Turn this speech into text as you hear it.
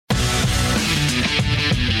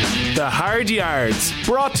The Hard Yards,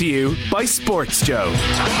 brought to you by Sports Joe.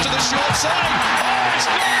 It's gone to the short side. Oh, it's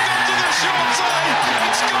not gone to the short side.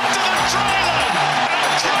 It's gone to the try line.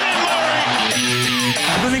 And Colin Murray.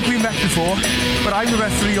 I don't think we met before, but I'm the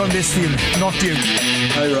referee on this field, not you.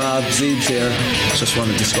 Hi Rob, Zeebs here. Just want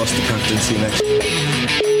to discuss the captaincy next.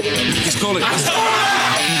 Just call it.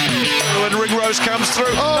 When Ringrose comes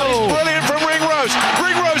through. Oh, that is brilliant from Ringrose.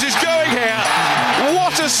 Ringrose is going here.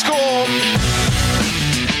 What a score.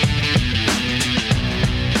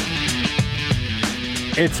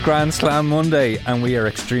 It's Grand Slam Monday and we are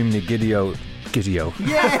extremely giddy-o.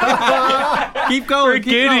 Yeah. Keep going.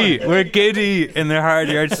 We're giddy in the Hard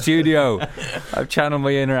Yard studio. I've channeled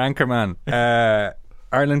my inner anchorman.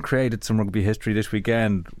 Ireland created some rugby history this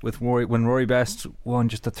weekend with when Rory Best won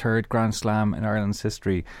just the third Grand Slam in Ireland's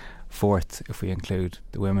history. Fourth if we include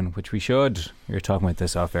the women, which we should. You're talking about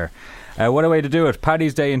this off air. What a way to do it.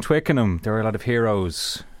 Paddy's Day in Twickenham. There were a lot of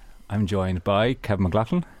heroes. I'm joined by Kevin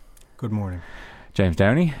McLaughlin. Good morning. James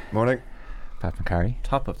Downey. Morning. Pat McCarry.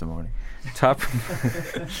 Top of the morning.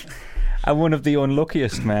 And one of the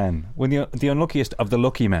unluckiest men, the unluckiest of the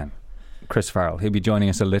lucky men, Chris Farrell. He'll be joining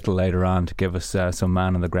us a little later on to give us some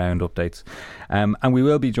man on the ground updates. And we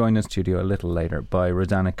will be joined in studio a little later by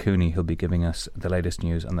Rosanna Cooney, who'll be giving us the latest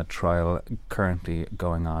news on the trial currently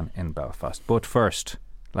going on in Belfast. But first,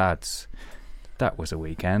 lads, that was a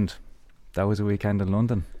weekend. That was a weekend in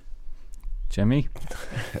London. Jimmy?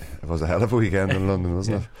 It was a hell of a weekend in London,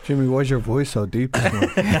 wasn't it? Jimmy, why's your voice so deep this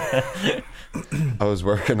morning? I was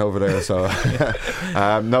working over there, so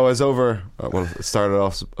no, I was over. Well, it started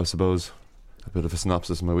off, I suppose, a bit of a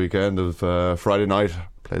synopsis of my weekend. Of Friday night,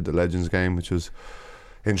 played the Legends game, which was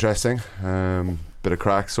interesting. Bit of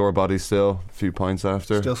crack, sore body still, a few pints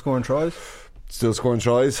after. Still scoring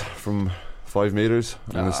tries from 5 metres.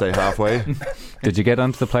 I'm going to say halfway. Did you get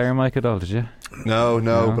onto the player mic at all, did you? No,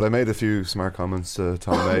 but I made a few smart comments to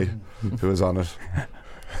Tom May, who was on it.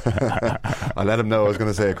 I let him know I was going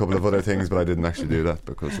to say a couple of other things, but I didn't actually do that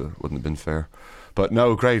because it wouldn't have been fair. But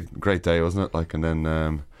no, great day, wasn't it? Like, and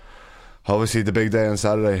then obviously the big day on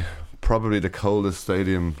Saturday, probably the coldest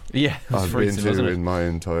stadium I've been to in my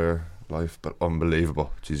entire life, but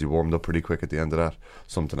unbelievable. Jeez, you warmed up pretty quick at the end of that.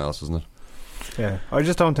 Something else, wasn't it? Yeah, I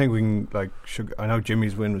just don't think we can I know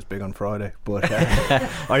Jimmy's win was big on Friday, but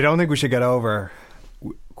I don't think we should get over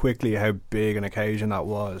quickly how big an occasion that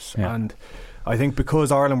was. And I think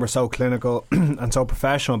because Ireland were so clinical and so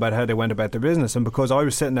professional about how they went about their business, and because I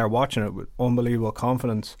was sitting there watching it with unbelievable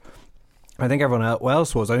confidence, I think everyone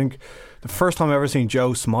else was. I think the first time I ever seen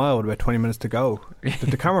Joe smile with about 20 minutes to go,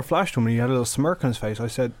 the camera flashed to him and he had a little smirk on his face. I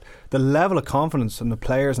said the level of confidence in the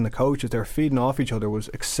players and the coaches, they were feeding off each other, was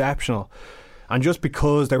exceptional. And just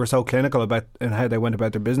because they were so clinical about and how they went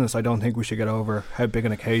about their business, I don't think we should get over how big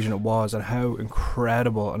an occasion it was and how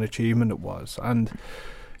incredible an achievement it was. And,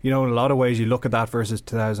 you know, in a lot of ways you look at that versus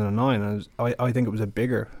 2009, and I think it was a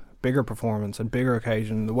bigger performance and bigger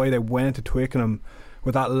occasion. The way they went to Twickenham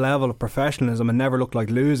with that level of professionalism and never looked like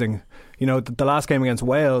losing. You know, the last game against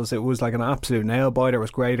Wales, it was like an absolute nail-biter. It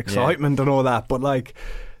was great excitement and all that. But, like,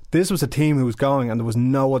 this was a team who was going and there was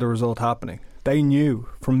no other result happening. They knew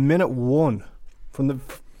from minute one, from the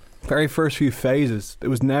very first few phases, it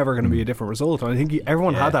was never going to be a different result. And I think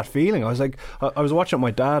everyone had that feeling. I was like, I was watching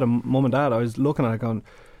my dad and mum and dad. I was looking at it going,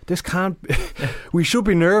 this can't we should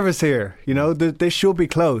be nervous here, you know. This should be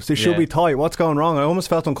close, this should be tight. What's going wrong? I almost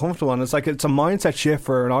felt uncomfortable, and it's like it's a mindset shift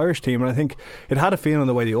for an Irish team, and I think it had a feeling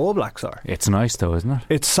the way the All Blacks are. It's nice though, isn't it?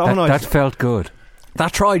 It's so nice. That felt good.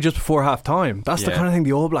 That try just before half time, that's the kind of thing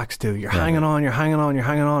the All Blacks do. You're hanging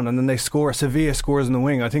on, and then they score. Sevilla scores in the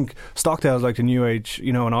wing. I think Stockdale's like the new age,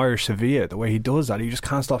 you know, an Irish Sevilla, the way he does that. He just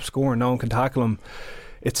can't stop scoring, no one can tackle him.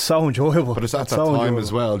 It's so enjoyable. But it's at that time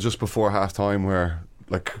as well, just before half time, where,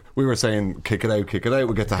 like we were saying, kick it out,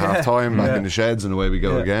 we get to half time, back in the sheds, and away we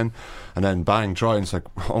go again. And then bang, try, and it's like,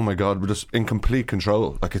 oh my God, we're just in complete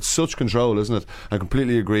control. Like, it's such control, isn't it? I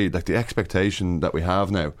completely agree. Like, the expectation that we have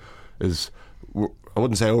now is, I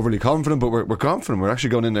wouldn't say overly confident, but we're confident. We're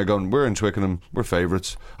actually going in there going, we're in Twickenham, we're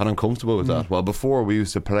favourites, and I'm comfortable with that. Well, before we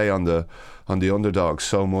used to play on the underdogs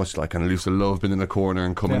so much, like, and I used to love being in the corner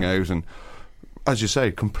and coming out, and as you say,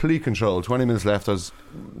 complete control. 20 minutes left,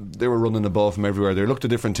 they were running the ball from everywhere. They looked a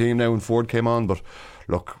different team now when Ford came on, but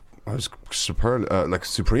look, I was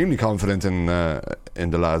supremely confident in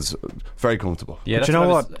the lads. Very comfortable. Yeah, but you know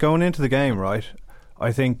what? Going into the game, right,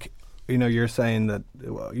 I think you're saying that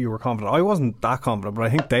you were confident. I wasn't that confident, but I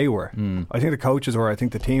think they were. I think the coaches were. I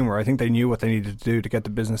think the team were. I think they knew what they needed to do to get the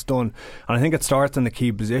business done. And I think it starts in the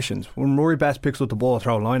key positions. When Murray Best picks up the ball,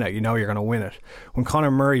 throw a line out, you know you're going to win it. When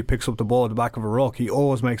Conor Murray picks up the ball at the back of a ruck, he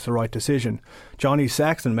always makes the right decision. Johnny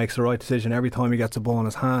Sexton makes the right decision every time he gets the ball in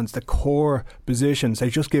his hands. The core positions, they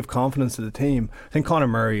just give confidence to the team. I think Conor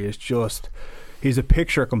Murray is just... He's a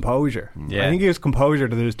picture of composure. I think he gives composure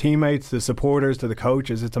to his teammates, the supporters, to the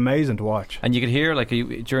coaches. It's amazing to watch. And you could hear,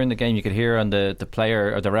 during the game, you could hear on the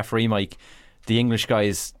player or the referee mic, the English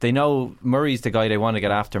guys, they know Murray's the guy they want to get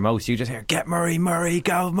after most. You just hear, get Murray,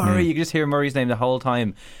 go Murray. You can just hear Murray's name the whole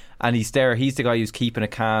time. And he's there. He's the guy who's keeping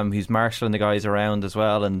it calm, who's marshalling the guys around as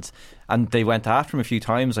well. And they went after him a few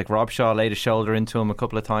times. Like Rob Shaw laid a shoulder into him a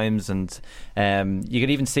couple of times, and you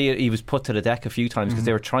could even see it. He was put to the deck a few times because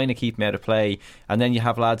they were trying to keep him out of play. And then you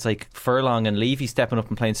have lads like Furlong and Levy stepping up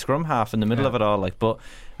and playing scrum half in the middle of it all.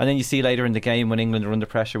 And then you see later in the game when England are under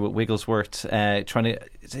pressure with Wigglesworth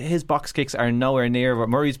his box kicks are nowhere near what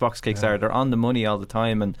Murray's box kicks are. They're on the money all the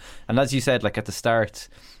time. And as you said, like at the start,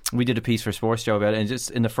 we did a piece for Sports Joe about it, and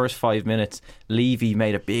just in the first 5 minutes, Levy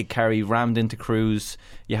made a big carry, rammed into Cruz.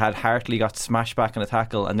 You had Hartley got smashed back on a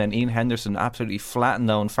tackle, and then Ian Henderson absolutely flattened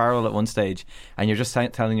down Farrell at one stage, and you're just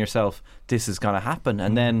telling yourself this is going to happen.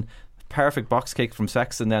 And then perfect box kick from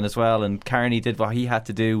Sexton then as well, and Carney did what he had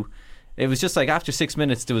to do. It was just like after 6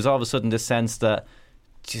 minutes there was all of a sudden this sense that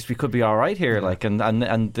just we could be all right here,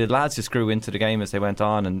 and the lads just grew into the game as they went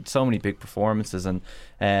on, and so many big performances. And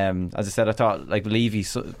as I said, I thought like Levy,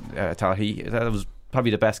 that was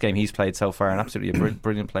probably the best game he's played so far, and absolutely a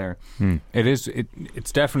brilliant player.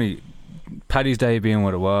 It's definitely Paddy's Day being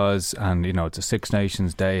what it was, and it's a Six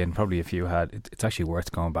Nations Day, and probably if you had, it's actually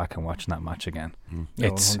worth going back and watching that match again.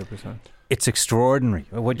 It's 100%. It's extraordinary.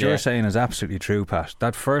 What you're saying is absolutely true, Pat.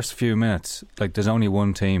 That first few minutes, like there's only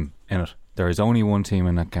one team in it. There is only one team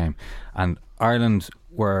in that game, and Ireland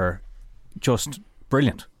were just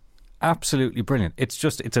brilliant, absolutely brilliant.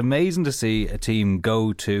 It's amazing to see a team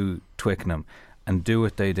go to Twickenham and do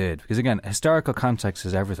what they did, because again, historical context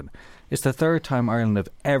is everything. It's the third time Ireland have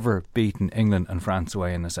ever beaten England and France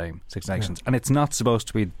away in the same Six Nations, and it's not supposed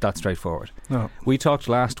to be that straightforward. No. We talked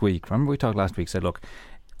last week, said look,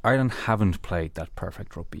 Ireland haven't played that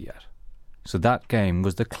perfect rugby yet, so that game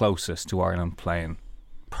was the closest to Ireland playing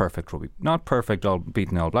perfect rugby. Not perfect,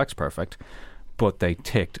 beating All Blacks perfect, but they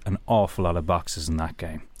ticked an awful lot of boxes in that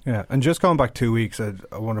game. Yeah, and just going back 2 weeks, I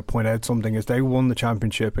want to point out something, is they won the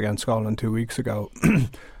championship against Scotland 2 weeks ago. There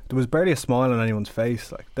was barely a smile on anyone's face.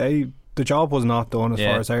 Like the job was not done as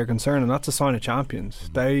far as they're concerned, and that's a sign of champions.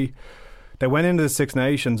 They went into the Six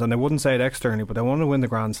Nations, and they wouldn't say it externally, but they wanted to win the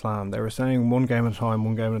Grand Slam. They were saying one game at a time,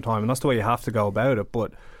 and that's the way you have to go about it.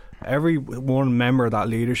 But every one member of that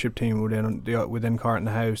leadership team within Carton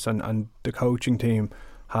House and the coaching team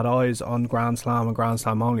had eyes on Grand Slam and Grand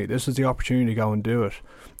Slam only. This was the opportunity to go and do it.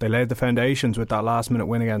 They laid the foundations with that last minute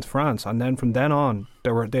win against France, and then from then on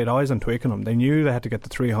they had eyes on Twickenham. They knew they had to get the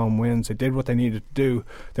 3 home wins. They did what they needed to do.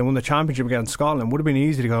 They won the championship against Scotland. It would have been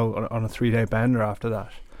easy to go on a 3-day bender after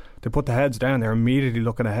that. They put the heads down. They're immediately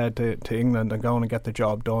looking ahead to England and going to get the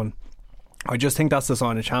job done. I just think that's the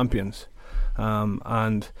sign of champions.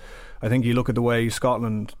 And I think you look at the way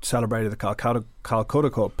Scotland celebrated the Calcutta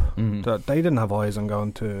Cup, that they didn't have eyes on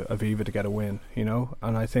going to Aviva to get a win,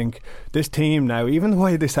 and I think this team now, even the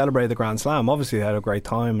way they celebrated the Grand Slam, obviously they had a great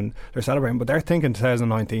time and they're celebrating, but they're thinking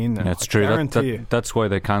 2019 now. That's true. That's why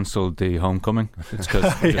they cancelled the homecoming. It's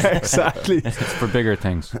because exactly. It's for bigger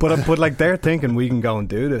things. But like they're thinking we can go and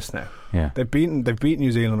do this now. Yeah, they've beaten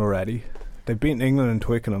New Zealand already. They've beaten England and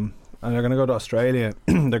Twickenham. And they're going to go to Australia.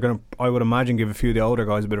 They're going to, I would imagine, give a few of the older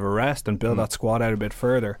guys a bit of a rest and build that squad out a bit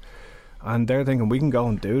further. And they're thinking we can go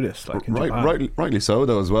and do this. Like in Japan. Rightly so,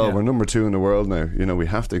 though, as well. Yeah. We're number 2 in the world now. We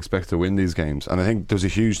have to expect to win these games. And I think there's a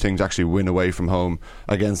huge thing to actually win away from home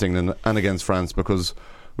against England and against France, because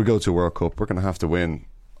we go to a World Cup, we're going to have to win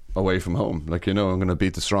away from home. I'm going to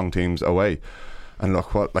beat the strong teams away. And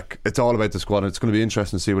look, it's all about the squad. It's going to be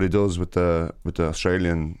interesting to see what he does with the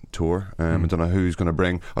Australian tour. I don't know who he's going to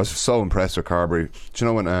bring. I was so impressed with Carberry. Do you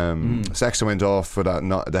know when Sexton went off for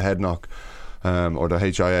the head knock or the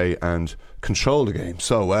HIA and controlled the game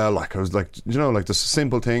so well? I was the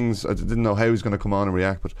simple things. I didn't know how he was going to come on and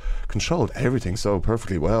react, but controlled everything so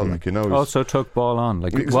perfectly well. Also took ball on.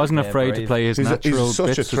 He wasn't afraid to play his natural he's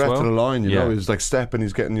such bits a threat as well. to the line. He's stepping,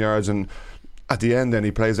 he's getting yards, and at the end then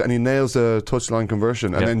he plays it and he nails the touchline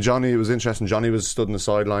conversion. And then Johnny, it was interesting, Johnny was stood on the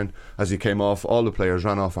sideline as he came off. All the players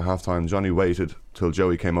ran off at half time. Johnny waited till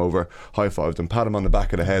Joey came over, high-fived him, pat him on the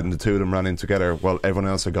back of the head, and the two of them ran in together while everyone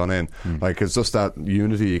else had gone in. Like, it's just that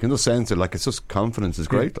unity, you can just sense it. Like, it's just confidence is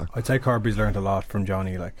great. Like. I'd say Kirby's learned a lot from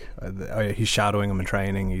Johnny. Like, he's shadowing him in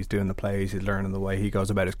training, he's doing the plays, he's learning the way he goes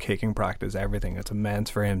about his kicking practice, everything. It's immense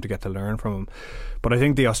for him to get to learn from him. But I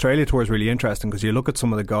think the Australia tour is really interesting, because you look at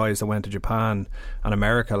some of the guys that went to Japan and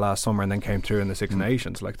America last summer and then came through in the Six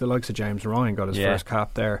Nations, like the likes of James Ryan got his first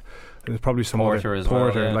cap there. There's probably some Porter as well,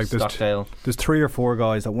 like there's 3 or 4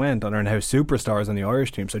 guys that went and are now superstars on the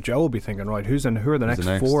Irish team. So Joe will be thinking, right, who are the next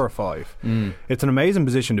 4 or 5? It's an amazing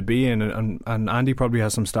position to be in, and Andy probably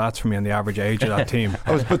has some stats for me on the average age of that team.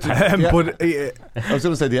 I was going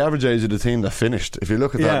to say the average age of the team that finished. If you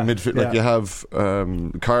look at that midfield, like you have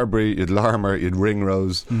Carberry, you'd Larmer, you'd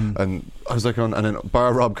Ringrose, and I was like, and then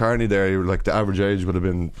bar Rob Kearney there, you were like the average age would have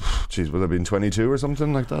been 22 or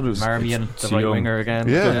something like that. It was Marmion, the right winger again.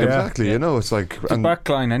 Exactly. You know, it's like the back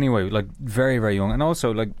line anyway, like very, very young, and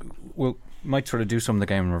also like might try to do some of the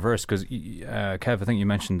game in reverse, because Kev, I think you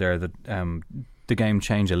mentioned there that the game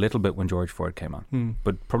changed a little bit when George Ford came on,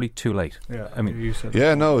 but probably too late. I mean, you said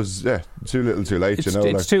too little, too late.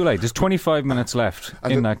 It's too late. There's 25 minutes left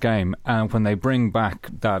in that game, and when they bring back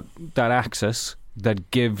that axis,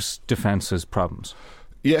 that gives defences problems.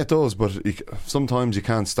 Yeah, it does, but sometimes you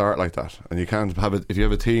can't start like that, and you can't have it. If you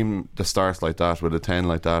have a team that starts like that with a 10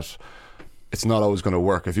 like that, it's not always going to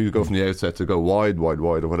work. If you go from the outset to go wide or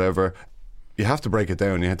whatever, you have to break it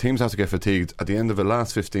down. Teams have to get fatigued at the end of the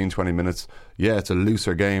last 15-20 minutes. It's a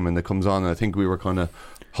looser game, and it comes on, and I think we were kind of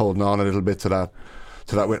holding on a little bit to that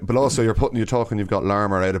win. But also you're talking, you've got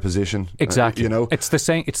Larmer out of position. Exactly. It's the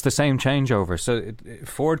same changeover. So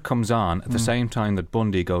Ford comes on at the same time that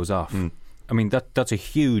Bundy goes off. I mean, that's a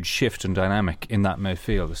huge shift in dynamic in that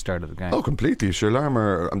midfield at the start of the game. Oh, completely. Sure,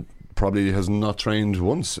 Larmer probably has not trained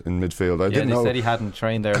once in midfield. I didn't know. They said he hadn't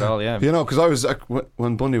trained there at all, because I was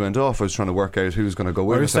when Bundy went off, I was trying to work out who was going to go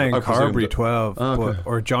with. I was saying Carberry 12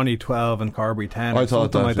 or Johnny 12 and Carberry 10 or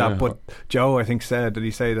something like that. But Joe, I think, did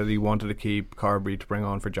he say that he wanted to keep Carberry to bring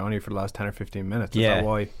on for Johnny for the last 10 or 15 minutes? Is that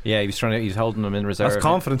why? Yeah, he's holding him in reserve. That's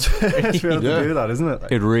confidence to be able to do that, isn't it?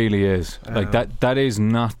 It really is. Like that is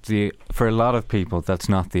not for a lot of people, that's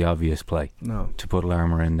not the obvious play. No. To put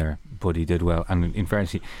Larmer in there. But he did well, and in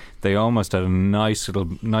fairness, they almost had a nice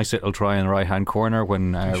little try in the right hand corner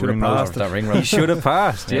when Ringrose. He should have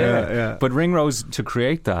passed. Yeah. But Ringrose, to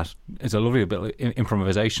create that, is a lovely bit of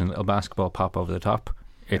improvisation, a little basketball pop over the top.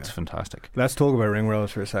 It's fantastic. Let's talk about Ringrose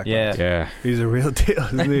for a second. Yeah. He's a real deal,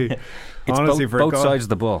 isn't he? Honestly, for both sides of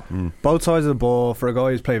the ball. Both sides of the ball. For a guy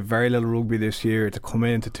who's played very little rugby this year, to come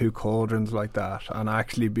into 2 cauldrons like that and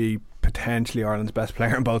actually be potentially Ireland's best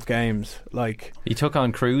player in both games. Like, he took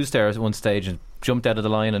on Cruz there at one stage and jumped out of the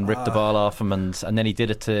line and ripped the ball off him, and then he did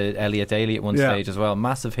it to Elliot Daly at one stage as well.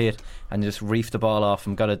 Massive hit, and just reefed the ball off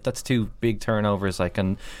him. That's 2 big turnovers,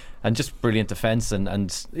 and just brilliant defence,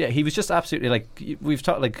 and he was just absolutely, like, we've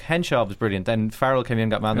talked, like, Henshaw was brilliant, then Farrell came in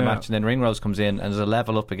and got man of the match, and then Ringrose comes in and there's a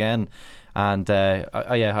level up again. And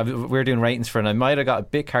we're doing ratings for it, and I might have got a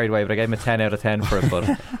bit carried away, but I gave him a 10 out of 10 for it, but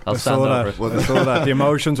I'll stand over it. I saw that. The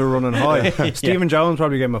emotions are running high. Stephen Jones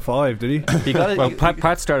probably gave him a 5, did he?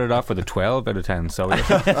 Pat started off with a 12 out of 10, so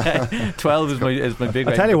 12 is my big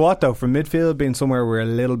I'll tell you what, though, from midfield being somewhere we're a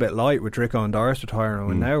little bit light with Dricko and Doris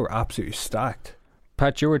retiring, and now we're absolutely stacked.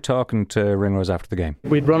 Pat, you were talking to Ringrose after the game.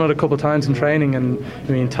 We'd run it a couple of times in training, and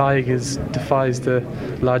I mean, Tig defies the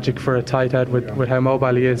logic for a tight head with how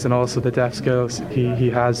mobile he is and also the depth skills he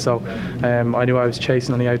has. So I knew I was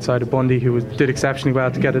chasing on the outside of Bundy, who did exceptionally well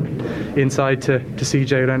to get it inside to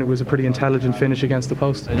CJ, and it was a pretty intelligent finish against the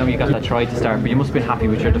post. I know you got that try to start, but you must have been happy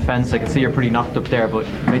with your defence. I can see you're pretty knocked up there, but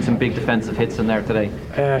you made some big defensive hits in there today.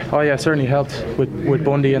 Certainly helped with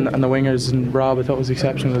Bundy and the wingers, and Rob I thought was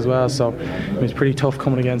exceptional as well. So it was pretty tough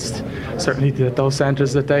coming against certainly those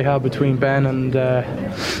centres that they have between Ben and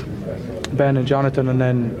Jonathan, and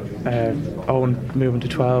then Owen moving to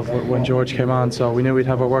 12 when George came on. So we knew we'd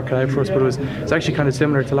have our work cut out for us, but it's actually kind of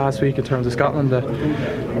similar to last week in terms of Scotland, that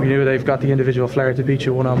we knew they've got the individual flair to beat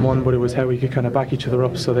you one-on-one, but it was how we could kind of back each other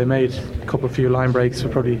up. So they made a few line breaks. We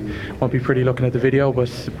probably won't be pretty looking at the video, but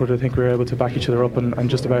I think we were able to back each other up and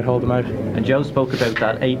just about hold them out. And Joe spoke about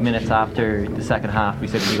that 8 minutes after the second half. We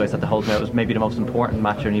said you guys had to hold them out. It was maybe the most important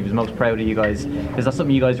match, and he was most proud of you guys. Is that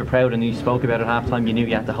something you guys were proud, and you spoke about at half time? You knew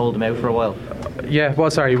you had to hold them out for a while. Yeah,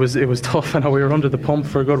 well, sorry, it was tough. I know we were under the pump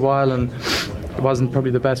for a good while, and it wasn't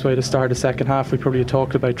probably the best way to start the second half. We probably had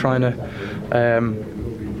talked about trying to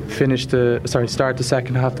start the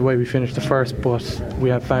second half the way we finished the first, but we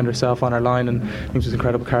have found ourselves on our line, and I think it was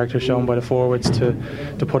incredible character shown by the forwards to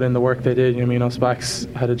put in the work they did. You know what I mean? Us backs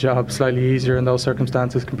had a job slightly easier in those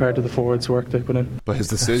circumstances compared to the forwards' work they put in. But his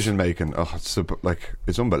decision making,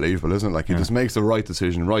 it's unbelievable, isn't it? Like, he just makes the right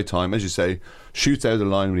decision, right time, as you say, shoots out of the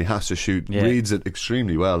line when he has to shoot, reads it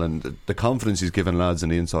extremely well, and the confidence he's given lads on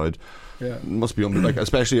the inside must be unbelievable.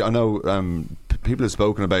 Especially, I know people have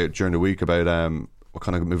spoken about during the week about we'll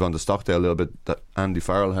kind of move on to Stockdale a little bit, that Andy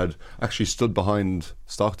Farrell had actually stood behind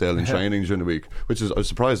Stockdale in training during the week, which is, I was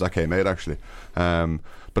surprised that came out actually. But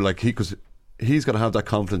like, he's got to have that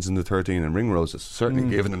confidence in the 13, and Ringrose has certainly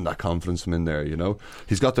given him that confidence from in there, you know.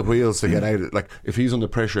 He's got the wheels to get out. Like, if he's under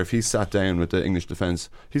pressure, if he's sat down with the English defence,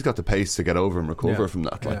 he's got the pace to get over and recover from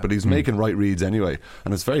that. Like, but he's making right reads anyway,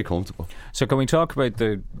 and it's very comfortable. So can we talk about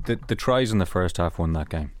the tries in the first half won that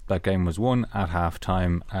game? That game was won at half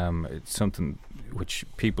time. It's something which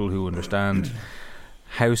people who understand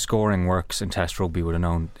how scoring works in Test rugby would have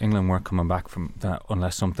known. England weren't coming back from that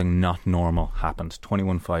unless something not normal happened.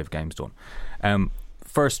 21-5 games done.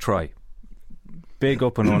 First try, big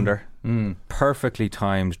up and under, perfectly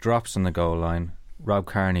timed, drops on the goal line. Rob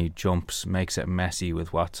Kearney jumps, makes it messy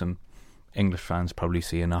with Watson. English fans probably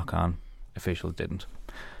see a knock on. Official didn't.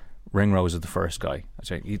 Ringrose is the first guy.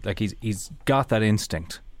 He's got that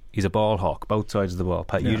instinct. He's a ball hawk, both sides of the ball.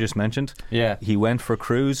 Pat, you just mentioned. Yeah, he went for a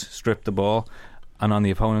cruise, stripped the ball, and on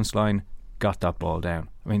the opponent's line, got that ball down.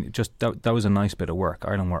 I mean, just that was a nice bit of work.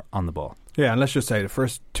 Ireland were on the ball. Yeah, and let's just say the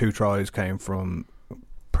first 2 tries came from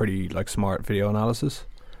pretty smart video analysis.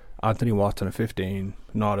 Anthony Watson at 15,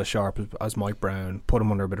 not as sharp as Mike Brown, put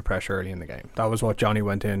him under a bit of pressure early in the game. That was what Johnny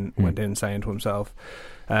went in saying to himself.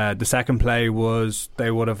 The second play was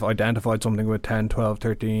they would have identified something with 10, 12,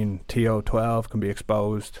 13. TO 12 can be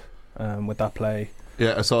exposed with that play.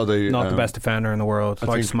 Yeah, I saw not the best defender in the world. I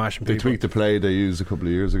think smashing people. They tweaked the play they used a couple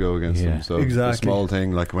of years ago against them. So exactly, a small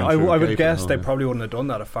thing like I would guess they probably wouldn't have done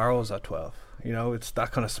that if Farrell was at 12. You know, it's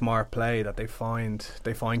that kind of smart play that they find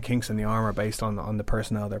kinks in the armour based on the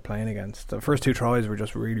personnel they're playing against. The first 2 tries were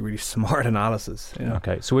just really, really smart analysis. You know?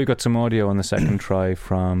 Okay, so we've got some audio on the second try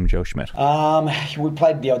from Joe Schmidt. We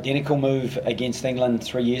played the identical move against England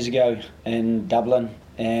 3 years ago in Dublin,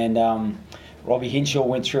 and Robbie Henshaw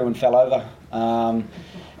went through and fell over.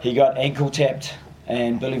 He got ankle tapped,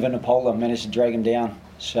 and Billy Vanapola managed to drag him down.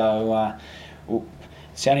 So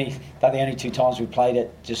they're the only 2 times we played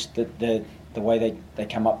it. Just the way they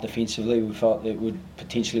come up defensively, we felt that it would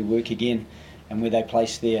potentially work again, and where they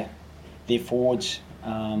place their forwards.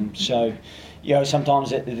 So, you know, sometimes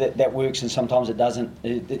that works and sometimes it doesn't.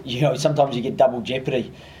 You know, sometimes you get double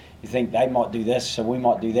jeopardy. You think they might do this, so we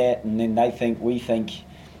might do that, and then we think.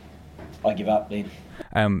 I give up then.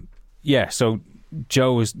 So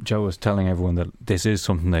Joe was telling everyone that this is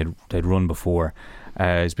something they'd run before.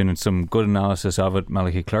 There's been some good analysis of it.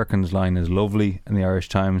 Malachy Clerkin's line is lovely in the Irish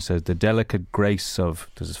Times. Says the delicate grace of,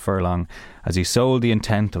 this is Furlong, as he sold the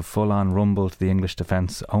intent of full-on rumble to the English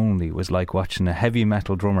defence only, was like watching a heavy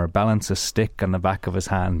metal drummer balance a stick on the back of his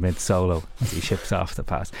hand mid-solo as he ships off the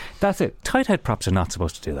pass. That's it. Tight head props are not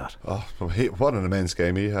supposed to do that. Oh, what an immense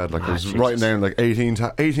game he had. Like, I was writing down like 18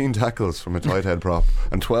 tackles from a tight head prop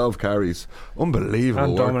and 12 carries. Unbelievable.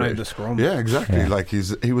 And dominated the scrum. Yeah, exactly. Yeah. Like,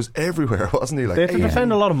 he was everywhere, wasn't he? Like, they have to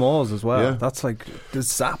defend a lot of mauls as well. Yeah. That's like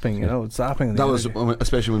it's zapping, you know, it's zapping. That was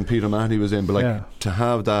especially when Peter Mahoney was in, but like to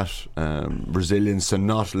have that resilience to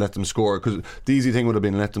not let them score, because the easy thing would have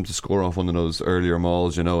been let them to score off one of those earlier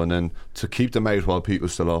mauls, you know, and then to keep them out while Pete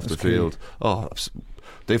was still off the field.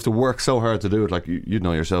 They have to work so hard to do it. Like, you'd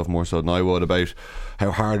know yourself more so than I would about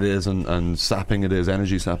how hard it is and sapping it is,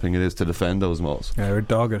 energy sapping it is to defend those mauls. Yeah, we're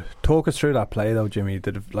dogged. Talk us through that play though, Jimmy.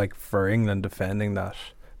 Like, for England defending that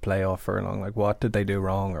play off Furlong, like, what did they do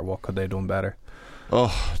wrong, or what could they have done better?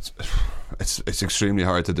 It's extremely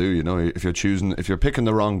hard to do, you know. If you're picking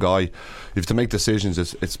the wrong guy, you have to make decisions.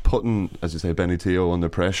 It's putting, as you say, Benny Teo under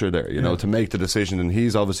pressure there, you know, to make the decision, and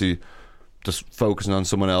he's obviously just focusing on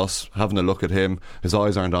someone else, having a look at him, his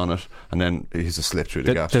eyes aren't on it, and then he's a slip through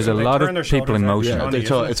the gap. There's a lot of people in motion. Johnny,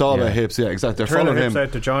 it's all about hips, exactly. They're following him.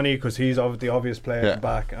 Out to Johnny because he's the obvious player at the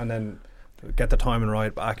back, and then get the timing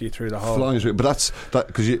right, back you through the hole. Flying through, but that's that,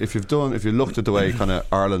 because if you looked at the way kind of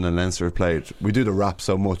Ireland and Leinster have played, we do the wrap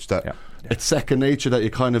so much that it's second nature that you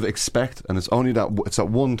kind of expect, and it's only that it's at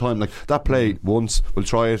one time, like that play once, we'll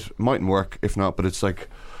try it, mightn't work, if not, but it's like,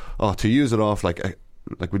 to use it off, like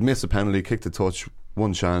we'd miss a penalty, kick the touch,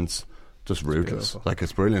 one chance, just ruthless. Like,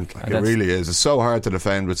 it's brilliant. Like, it really is. It's so hard to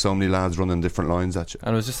defend with so many lads running different lines at you.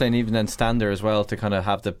 And I was just saying, even then stand there as well to kind of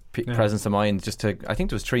have the presence of mind, just to, I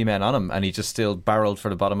think there was 3 men on him and he just still barreled for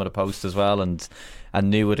the bottom of the post as well, and and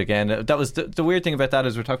knew it again. That was the weird thing about that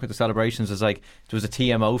is we're talking about the celebrations is like there was a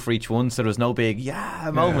TMO for each one, so there was no big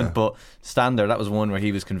moment, but Stander, that was one where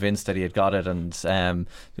he was convinced that he had got it, and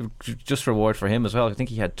just reward for him as well. I think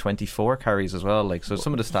he had 24 carries as well, like, so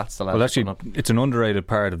some of the stats the well, actually it's an underrated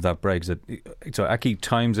part of that break. So Aki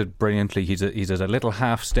times it brilliantly. He's at a little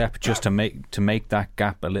half step just to make that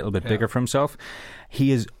gap a little bit bigger for himself.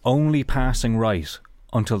 He is only passing right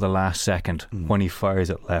until the last second when he fires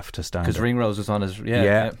it left to Stander. Because Ringrose was on his...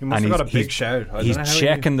 He must have got a big shout. He's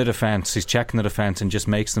checking the defence. He's checking the defence and just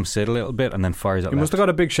makes them sit a little bit and then fires it left. He must have got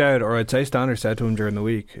a big shout, or I'd say Stander said to him during the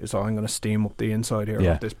week, I'm going to steam up the inside here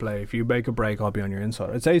of this play. If you make a break, I'll be on your inside.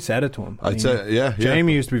 I'd say he said it to him.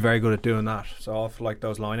 Jamie used to be very good at doing that. So off like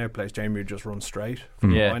those line-out plays, Jamie would just run straight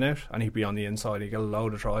from the line-out and he'd be on the inside. He'd get a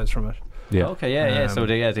load of tries from it. Yeah. Okay. So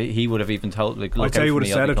he would have even told. Like, I'd say he would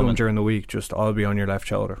have said it to him during the week. Just I'll be on your left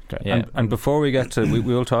shoulder. Okay. Yeah. And before we get to, we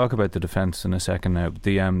will talk about the defence in a second now.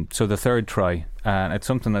 So the third try, and it's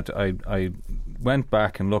something that I went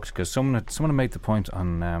back and looked because someone had made the point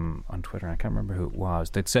on Twitter. I can't remember who it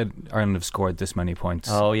was. They'd said Ireland have scored this many points.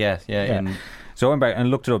 Oh yeah. So I went back and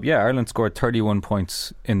looked it up. Yeah, Ireland scored 31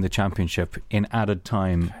 points in the championship in added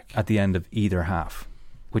time at the end of either half,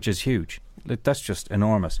 which is huge. That's just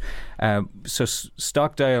enormous. So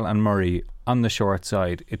Stockdale and Murray on the short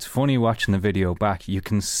side. It's funny watching the video back. You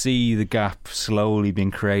can see the gap slowly being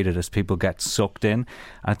created as people get sucked in.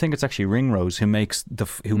 I think it's actually Ringrose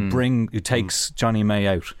who takes Johnny May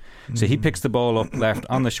out. So he picks the ball up left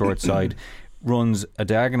on the short side, runs a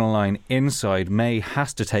diagonal line inside. May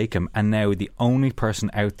has to take him, and now the only person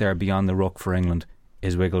out there beyond the ruck for England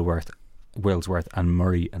is Wigglesworth, and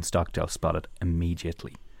Murray and Stockdale spotted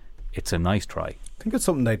immediately. It's a nice try. I think it's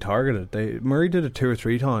something they targeted. Murray did it 2 or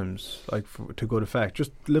 3 times, like to good effect.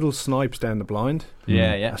 Just little snipes down the blind.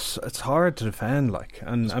 Yeah. It's hard to defend, like,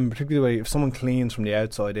 and particularly the way if someone cleans from the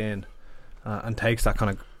outside in and takes that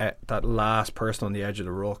kind of that last person on the edge of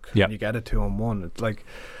the ruck, and you get it 2-on-1. It's like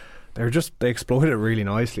they exploit it really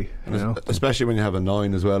nicely, you know? Especially when you have a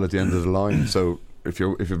 9 as well at the end of the line. So if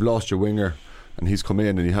you've lost your winger and he's come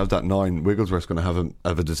in and you have that 9, Wigglesworth's going to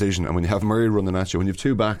have a decision. And when you have Murray running at you, when you have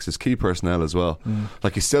 2 backs, it's key personnel as well.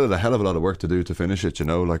 Like, he's still had a hell of a lot of work to do to finish it, you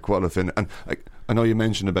know, like what a fin. And I know you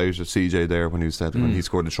mentioned about CJ there when he said when he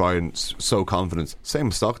scored a try and so confident. Same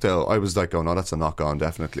with Stockdale. I was like, oh no, that's a knock on,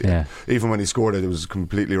 definitely. Yeah. Even when he scored it was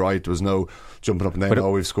completely right. There was no jumping up and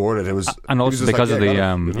down, we've scored it. It was, and also because of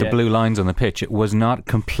the blue lines on the pitch, it was not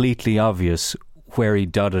completely obvious where he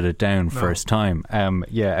dotted it down first time.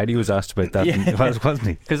 Eddie was asked about that, wasn't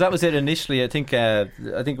he? Because that was it initially. I think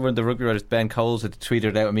when the rugby writers, Ben Coles, had tweeted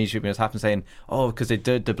it out immediately when it happened, saying, because they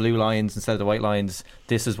did the blue lines instead of the white lines,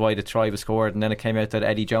 this is why the try was scored. And then it came out that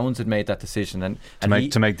Eddie Jones had made that decision and to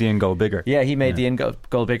make the in goal bigger. Yeah, he made the in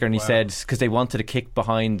goal bigger, and he said because they wanted to kick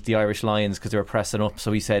behind the Irish Lions because they were pressing up.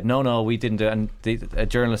 So he said, no, we didn't do it. And a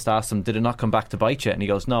journalist asked him, did it not come back to bite you? And he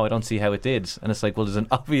goes, no, I don't see how it did. And it's like, well, there's an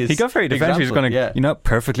obvious. He got very defensive. He was going,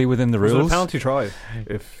 perfectly within the rules. Was it a penalty try?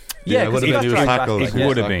 It would have been tackled. It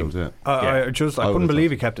would have been. I couldn't believe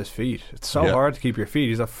he kept his feet. It's so hard to keep your feet.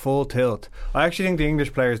 He's a full tilt. I actually think the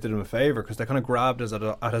English players did him a favour because they kind of grabbed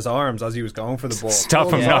at his arms as he was going for the ball.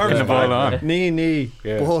 Stop him knocking the ball on. Knee,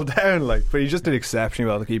 ball down. But he just did exceptionally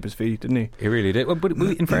well to keep his feet, didn't he? He really did. But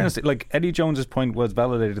in fairness, like Eddie Jones's point was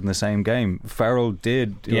validated in the same game. Farrell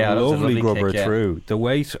did a lovely grubber through. The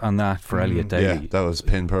weight on that for Elliot Daly. Yeah, that was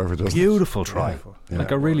pin perfect. Beautiful try.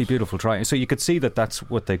 Like a really beautiful try. So you could see that that's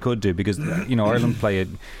what they could do because Ireland play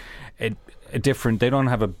a different. They don't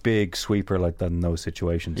have a big sweeper like that in those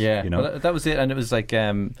situations. Yeah, well, that was it, and it was like.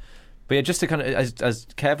 But yeah, just to kind of, as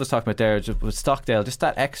Kev was talking about there with Stockdale, just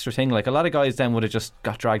that extra thing. Like a lot of guys then would have just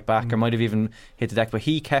got dragged back or might have even hit the deck, but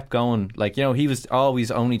he kept going. Like he was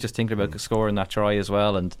always only just thinking about scoring that try as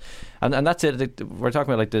well, and that's it. We're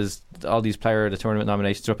talking about like there's all these player of the tournament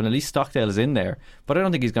nominations up, and at least Stockdale is in there. But I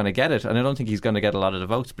don't think he's going to get it, and I don't think he's going to get a lot of the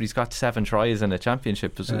votes. But he's got 7 tries in a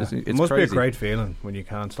championship. It's it must crazy. Be a great feeling when you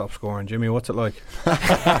can't stop scoring. Jimmy, what's it like?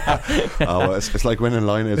 It's like winning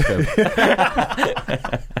line-outs.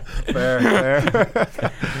 Fair.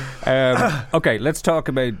 Okay, let's talk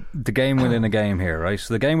about the game within a game here, right?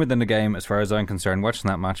 So the game within the game, as far as I'm concerned, watching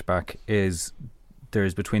that match back, is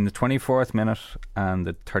there's between the 24th minute and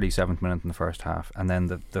the 37th minute in the first half, and then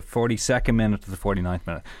the 42nd minute to the 49th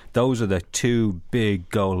minute. Those are the 2 big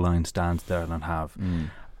goal line stands that Ireland have.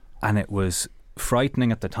 And it was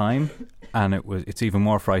frightening at the time, and it's even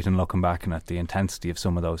more frightening looking back at the intensity of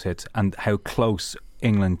some of those hits and how close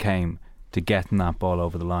England came to getting that ball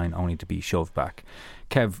over the line only to be shoved back.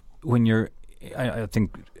 Kev, when I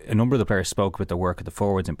think a number of the players spoke about the work of the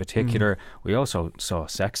forwards in particular. We also saw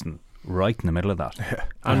Sexton right in the middle of that.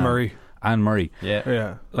 And Murray. And Murray.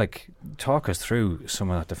 Yeah. Like, talk us through some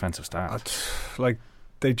of that defensive staff. Like,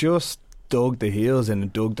 they just dug the heels in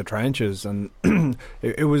and dug the trenches, and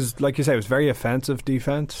it was, like you say, it was very offensive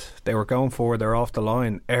defence. They were going forward, they were off the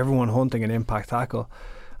line, everyone hunting an impact tackle.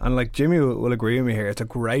 And like Jimmy will agree with me here, it's a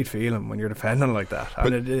great feeling when you're defending like that,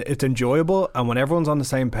 and it's enjoyable, and when everyone's on the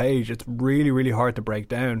same page, it's really, really hard to break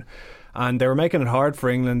down. And they were making it hard for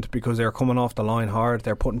England because they were coming off the line hard.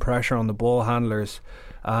 They're putting pressure on the ball handlers.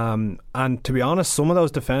 And to be honest, some of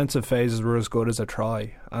those defensive phases were as good as a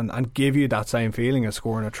try, and give you that same feeling of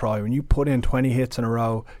scoring a try. When you put in 20 hits in a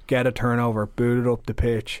row, get a turnover, boot it up the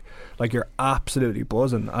pitch, like, you're absolutely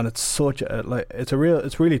buzzing. And it's such a,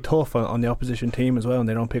 it's really tough on the opposition team as well, and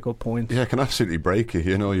they don't pick up points. Yeah, it can absolutely break you.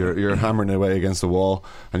 You know, you're hammering away against the wall,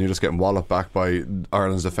 and you're just getting walloped back by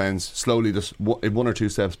Ireland's defence. Slowly, just one or two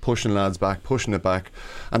steps, pushing lads back, pushing it back.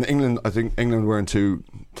 And England, I think England weren't too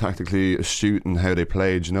tactically astute in how they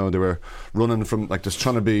played. You know, they were running from, like, just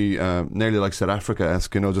trying to be nearly like South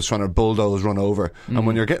Africa-esque, you know, just trying to bulldoze, run over. And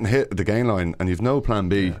when you're getting hit at the gain line and you've no plan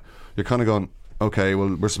B, you're kind of going, okay,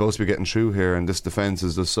 well, we're supposed to be getting through here, and this defence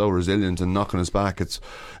is just so resilient and knocking us back. It's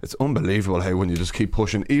unbelievable how when you just keep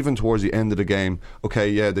pushing, even towards the end of the game, okay,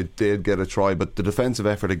 yeah, they did get a try, but the defensive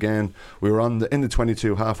effort again, we were in the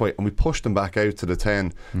 22 halfway, and we pushed them back out to the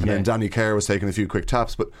 10, and then Danny Kerr was taking a few quick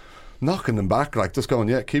taps, but knocking them back, like, just going,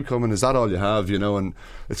 yeah, keep coming, is that all you have, you know? And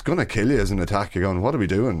it's going to kill you as an attack. You're going, what are we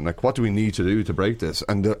doing? Like, what do we need to do to break this?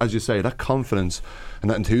 And as you say, that confidence and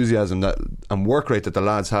that enthusiasm and work rate that the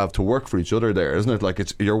lads have to work for each other there, isn't it? Like,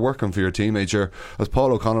 you're working for your teammates. You're, as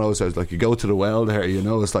Paul O'Connell always says, like, you go to the well there, you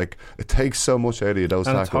know. It's like, it takes so much out of you, those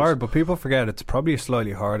tackles. It's hard, but people forget it's probably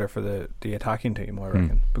slightly harder for the attacking team, I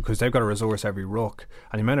reckon, because they've got to resource every ruck,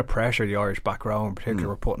 and the amount of pressure the Irish back row in particular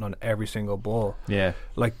were putting on every single ball. Yeah,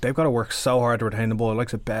 like, they've got to work so hard to retain the ball. Like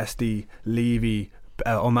Bestie, Levy,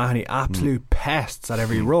 O'Mahony, absolute pests at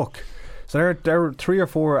every ruck. So there are 3 or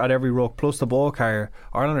 4 at every ruck, plus the ball carrier.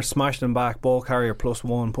 Ireland are smashing them back, ball carrier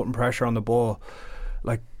 +1, putting pressure on the ball.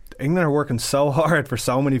 Like, England are working so hard for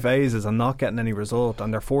so many phases and not getting any result,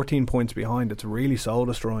 and they're 14 points behind. It's really soul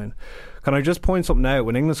destroying. Can I just point something out?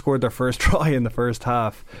 When England scored their first try in the first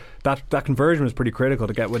half, that conversion was pretty critical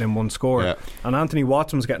to get within one score, and Anthony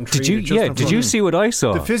Watson was getting treated. Did you see what I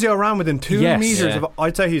saw? The physio ran within 2 metres of,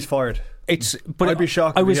 I'd say he's fired. But I'd be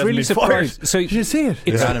shocked. I was really surprised. So did you see it?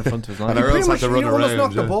 He ran in front of his line. And Earls had to run around. He almost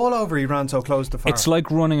knocked the ball over. He ran so close to Farrell. It's like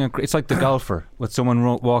it's like the golfer with someone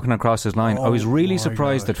walking across his line. I was really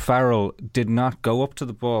surprised that Farrell did not go up to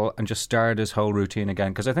the ball and just start his whole routine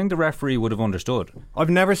again, because I think the referee would have understood. I've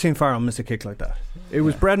never seen Farrell miss a kick like that. It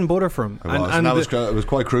was bread and butter for him. And it was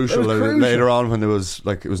quite crucial later on when it was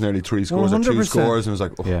nearly 3 scores 100%. Or 2 scores, and it was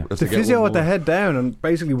like, the physio had the head down and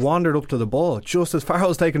basically wandered up to the ball just as Farrell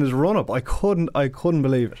was taking his run up. I couldn't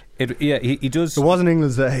believe it. He does. It wasn't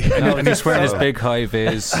England's day. No, and he's wearing his big high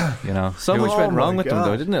vis, you know. So much went wrong with them,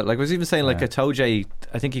 though, didn't it? Like, I was even saying, like, Atoje,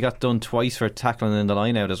 I think he got done twice for tackling in the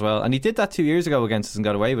line out as well, and he did that 2 years ago against us and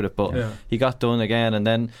got away with it, but he got done again. And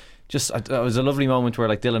then it was a lovely moment where,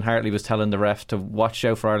 like, Dylan Hartley was telling the ref to watch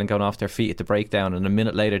out for Ireland going off their feet at the breakdown, and a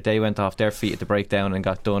minute later they went off their feet at the breakdown and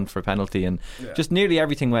got done for a penalty, and just nearly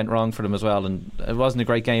everything went wrong for them as well. And it wasn't a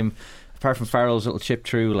great game apart from Farrell's little chip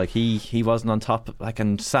through. Like, he wasn't on top, like,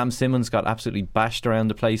 and Sam Simmons got absolutely bashed around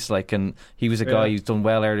the place, like, and he was a guy who's done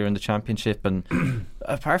well earlier in the championship. And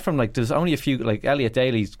apart from, like, there's only a few, like, Elliot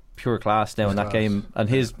Daly's pure class now in that game,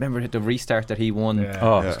 and remember the restart that he won.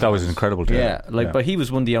 That was incredible too. But he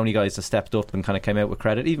was one of the only guys that stepped up and kind of came out with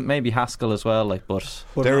credit. Even maybe Haskell as well. Like, but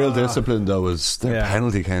their real discipline though was their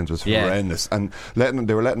penalty count was horrendous, and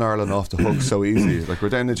they were letting Ireland off the hook so easy. Like, we're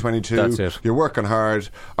down to 22. That's it. You're working hard.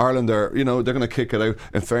 Ireland are, you know, they're going to kick it out.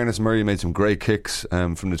 In fairness, Murray made some great kicks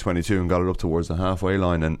from the 22 and got it up towards the halfway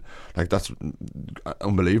line, and like, that's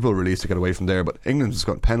unbelievable release to get away from there. But England just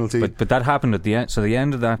got a penalty. But that happened at the end. So the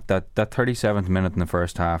end of that 37th minute in the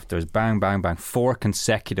first half, there's bang, bang, bang, 4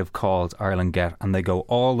 consecutive calls Ireland get, and they go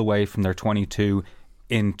all the way from their 22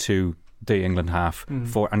 into the England half.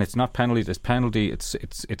 And it's not penalties, it's penalty,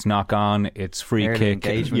 it's knock on, it's free early kick.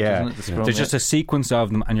 Engagement, isn't it? The scrum, there's just a sequence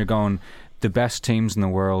of them, and you're going, the best teams in the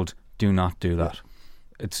world do not do that.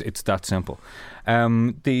 It's that simple.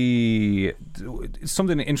 Something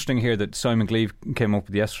interesting here that Simon Gleave came up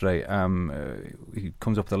with yesterday. He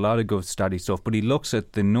comes up with a lot of good statty stuff, but he looks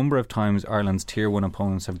at the number of times Ireland's tier 1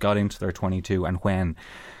 opponents have got into their 22 and when.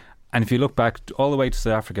 And if you look back all the way to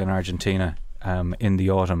South Africa and Argentina in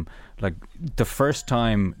the autumn, like, the first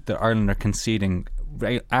time that Ireland are conceding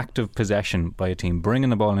active possession by a team,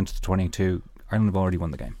 bringing the ball into the 22, Ireland have already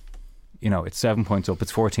won the game. You know, it's 7 points up,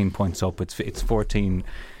 it's 14 points up, it's 14.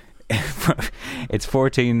 it's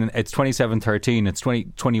 27-13, it's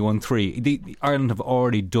 21-3. Ireland have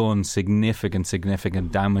already done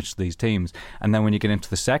significant damage to these teams, and then when you get into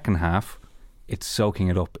the second half, it's soaking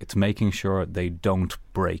it up. It's making sure they don't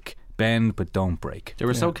break. Bend but don't break. They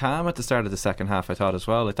were so calm at the start of the second half, I thought, as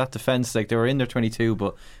well. Like that defence, like they were in their 22,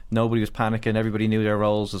 but nobody was panicking. Everybody knew their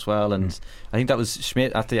roles as well. And I think that was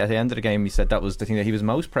Schmidt at the end of the game. He said that was the thing that he was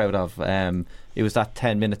most proud of. It was that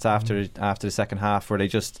 10 minutes after the second half where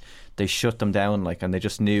they shut them down, like, and they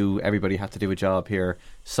just knew everybody had to do a job here.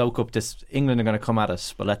 Soak up this. England are going to come at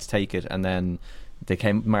us, but let's take it. And then they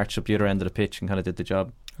marched up the other end of the pitch and kind of did the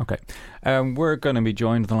job. Okay, we're going to be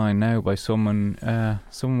joined on the line now by someone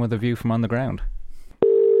with a view from on the ground.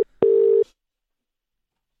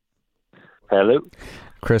 Hello,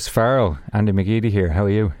 Chris Farrell, Andy McGeady here. How are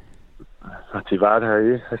you? Not too bad. How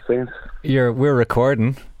are you? How's things? We're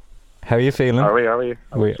recording. How are you feeling? Are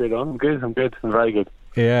we? Straight on. I'm good. I'm very good.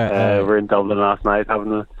 Yeah, we're in Dublin last night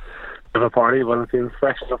having a party, but I'm feeling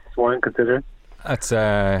fresh enough this morning considering. That's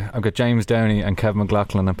I've got James Downey and Kevin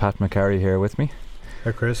McLaughlin and Pat McCarry here with me.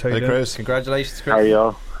 Hey Chris, how you Hey doing? Chris. Congratulations, Chris. How are you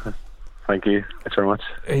all? Thank you. Thanks very much.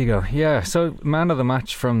 There you go. Yeah, so man of the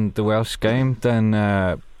match from the Welsh game,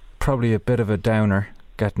 then probably a bit of a downer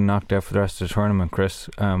getting knocked out for the rest of the tournament, Chris.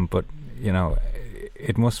 But, you know,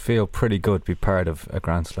 it must feel pretty good to be part of a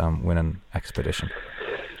Grand Slam winning expedition.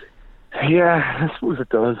 Yeah, I suppose it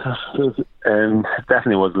does. It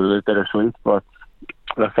definitely was a little bittersweet, but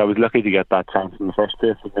look, I was lucky to get that chance in the first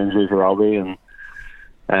place with injuries for Robbie, and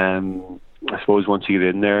I suppose once you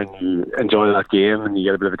get in there and you enjoy that game and you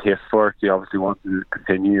get a bit of a taste for it, you obviously want to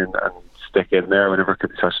continue and stick in there whenever it could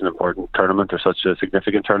be such an important tournament or such a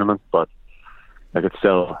significant tournament. But like, I'm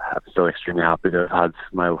still extremely happy to have had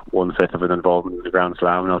my 1/5 of an involvement in the Grand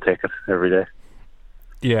Slam, and I'll take it every day.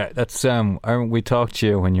 Yeah, that's we talked to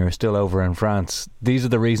you when you were still over in France. These are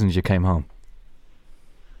the reasons you came home.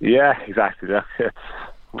 Yeah, exactly. It's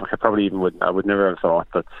I would never have thought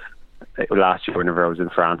that last year whenever I was in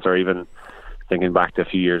France, or even thinking back to a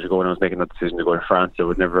few years ago when I was making that decision to go to France, I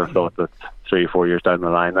would never have thought that 3 or 4 years down the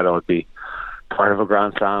line that I would be part of a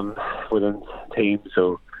Grand Slam within team.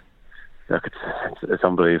 So look, it's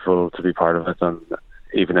unbelievable to be part of it, and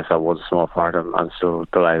even if that was a small part, I'm still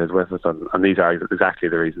delighted with it. And these are exactly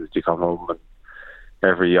the reasons you come home. And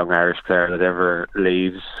every young Irish player that ever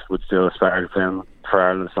leaves would still aspire to play for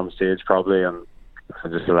Ireland at some stage, probably. And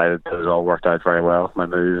I'm just delighted that it all worked out very well. My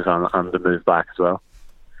moves and the move back as well.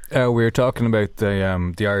 We were talking about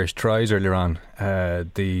the Irish tries earlier on.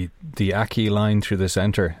 The Aki line through the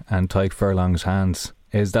centre and Tyke Furlong's hands.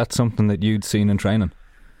 Is that something that you'd seen in training?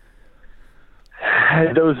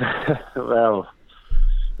 Well,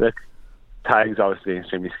 look, Tyke's obviously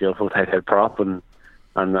extremely skillful, tight head prop, and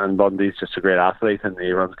Bundy's just a great athlete, and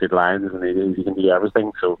he runs good lines, and he can do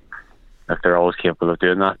everything. So, look, they're always capable of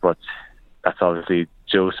doing that. But that's obviously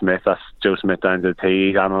Joe Schmidt. That's Joe Schmidt down to the T.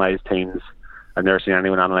 He's analysed teams. I've never seen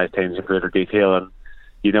anyone analyse teams in greater detail, and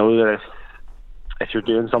you know that if you're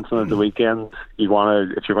doing something at the weekend, if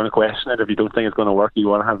you're going to question it, if you don't think it's going to work, you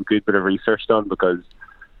want to have a good bit of research done, because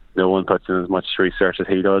no one puts in as much research as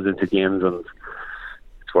he does into games, and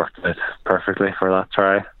it's worked it perfectly for that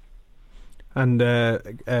try. And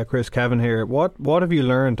Chris, Kevin here, what have you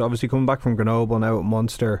learned, obviously coming back from Grenoble now at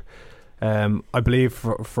Munster? I believe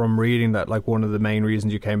from reading that, like, one of the main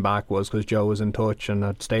reasons you came back was because Joe was in touch and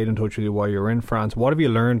had stayed in touch with you while you were in France. What have you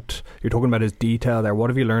learned? You're talking about his detail there. What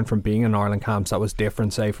have you learned from being in Ireland camps that was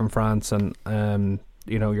different, say, from France and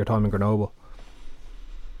your time in Grenoble?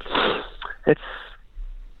 I've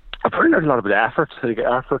probably learned a lot about effort. Like,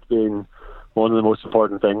 effort being one of the most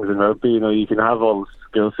important things in rugby. You know, you can have all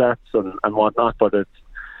skill sets and whatnot, but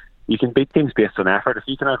you can beat teams based on effort. If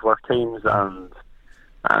you can outwork teams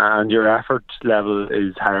and your effort level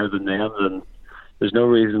is higher than them, then there's no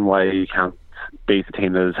reason why you can't beat a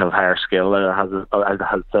team that has higher skill, that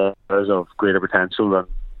has players of greater potential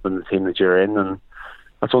than the team that you're in. And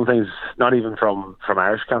that's one of the things, not even from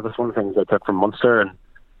Irish camp, that's one of the things I took from Munster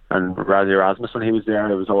and Razzie Erasmus when he was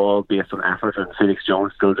there. It was all based on effort, and Felix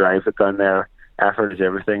Jones still drives it down there. Effort is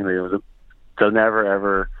everything. They'll never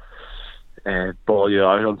ever ball you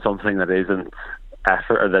out on something that isn't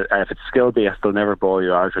effort, or that if it's skill based, they'll never ball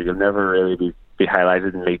you out, or you'll never really be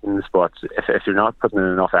highlighted in meetings. But if you're not putting in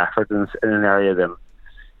enough effort in an area, then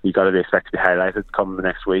you've got to be expected to be highlighted come the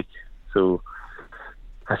next week. So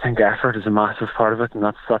I think effort is a massive part of it, and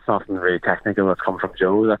that's nothing really technical that's come from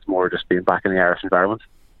Joe. That's more just being back in the Irish environment.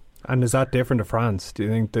 And is that different to France? Do you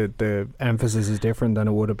think the emphasis is different than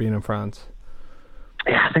it would have been in France?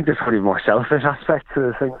 Yeah, I think there's probably a more selfish aspect to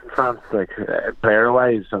the things in France, like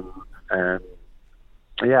player-wise, and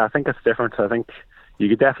yeah, I think it's different. I think you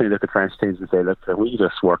could definitely look at French teams and say, look, we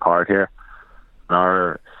just work hard here.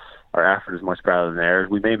 Our effort is much better than theirs.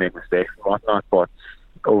 We may make mistakes and whatnot, but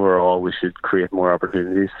overall we should create more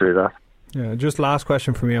opportunities through that. Yeah, just last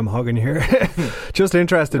question for me, I'm hugging here. Just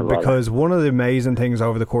interested, because one of the amazing things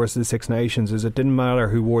over the course of the Six Nations is it didn't matter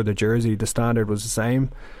who wore the jersey, the standard was the same,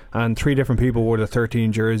 and 3 different people wore the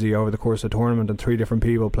 13 jersey over the course of the tournament, and 3 different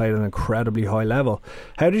people played at an incredibly high level.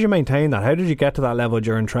 How did you maintain that? How did you get to that level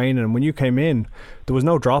during training? And when you came in, there was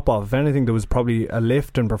no drop off. If anything, there was probably a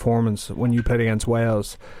lift in performance when you played against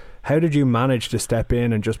Wales. How did you manage to step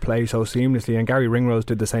in and just play so seamlessly? And Garry Ringrose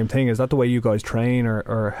did the same thing. Is that the way you guys train,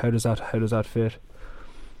 or how does that fit?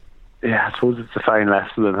 Yeah, I suppose it's a fine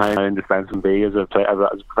lesson in how indispensable be as a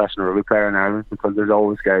professional rugby player in Ireland, because there's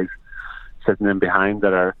always guys sitting in behind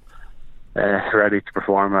that are ready to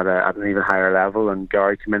perform at an even higher level. And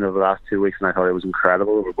Garry came in over the last 2 weeks, and I thought it was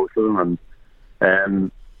incredible over both of them.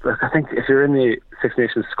 And I think if you're in the Six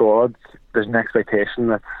Nations squad, there's an expectation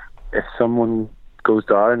that if someone goes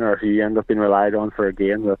down, or if you end up being relied on for a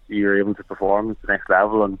game, that you're able to perform at the next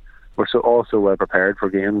level. And we're also well prepared for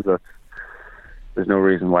games that there's no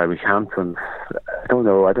reason why we can't. And I don't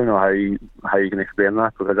know how you can explain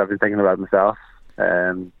that, because I've been thinking about it myself.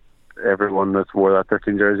 Everyone that wore that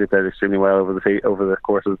 13 jersey played extremely well over the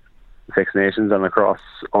course of the Six Nations, and across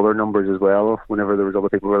other numbers as well. Whenever there was other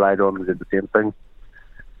people relied on, we did the same thing.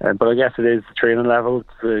 But I guess it is the training level, it's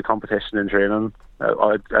the competition in training.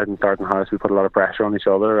 In Starting House, we put a lot of pressure on each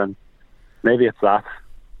other, and maybe it's that.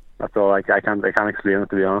 That's all. I can't explain it,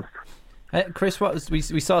 to be honest. Chris, we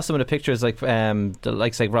saw some of the pictures, like the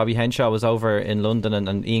likes like Robbie Henshaw was over in London,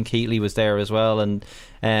 and Ian Keatley was there as well, and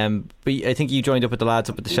but I think you joined up with the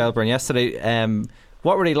lads up at the Shelburne yesterday.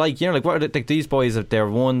 What were they like? What are like these boys? They're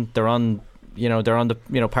on the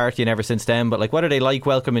partying ever since then. But like, what are they like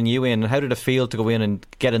welcoming you in? And how did it feel to go in and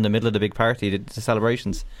get in the middle of the big party, the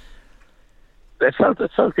celebrations? It felt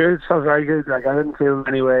good. It felt very good. Like, I didn't feel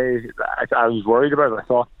any way. I was worried about it. I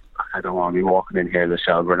thought, I don't want to be walking in here to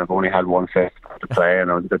Shelburne. I've only had 1/5 to play, and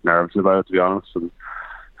I was a bit nervous about it, to be honest, and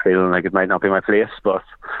feeling like it might not be my place. But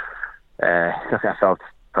I felt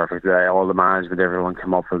perfect. All the management, everyone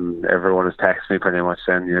came up, and everyone has texted me pretty much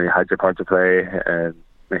saying, you had your part to play, and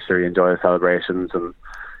make sure you enjoy the celebrations. And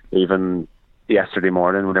even yesterday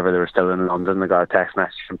morning, whenever they were still in London, I got a text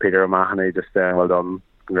message from Peter O'Mahony just saying, well done,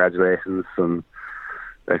 congratulations. And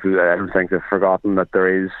I don't think they've forgotten that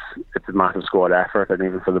it's a massive squad effort, and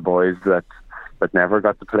even for the boys that never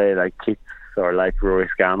got to play, like Keith or like Rory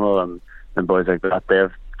Scannell and boys like that,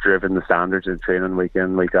 they've driven the standards in training week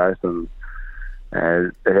in, week out, and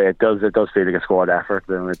it does feel like a squad effort,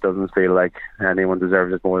 and it doesn't feel like anyone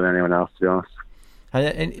deserves it more than anyone else, to be honest.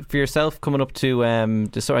 And for yourself, coming up to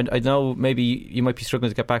I know maybe you might be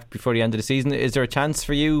struggling to get back before the end of the season. Is there a chance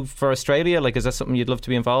for you for Australia? Like, is that something you'd love to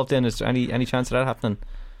be involved in? Is there any chance of that happening?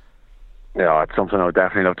 Yeah, it's something I would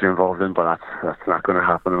definitely love to be involved in, but that's not going to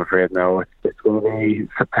happen, I'm afraid. No, it's going to be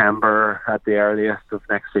September at the earliest of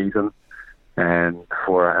next season, and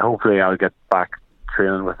hopefully I'll get back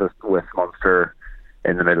training with Munster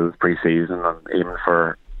in the middle of pre-season, and aiming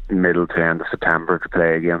for middle to end of September to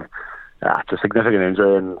play again. It's a significant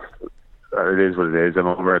injury, and it is what it is. I'm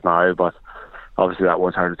over it now, but obviously that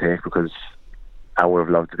was hard to take, because I would have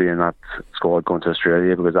loved to be in that squad going to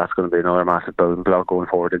Australia, because that's going to be another massive building block going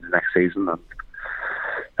forward into next season, and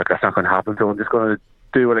that's not going to happen. So I'm just going to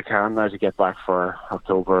do what I can as you get back for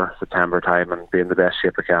October, September time, and be in the best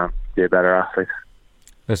shape I can, be a better athlete.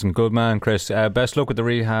 Listen, good man, Chris. Best luck with the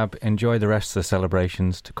rehab. Enjoy the rest of the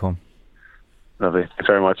celebrations to come. Lovely. Thanks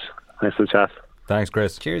very much. Thanks for the chat. Thanks,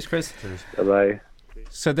 Chris. Cheers, Chris. Cheers. Bye-bye.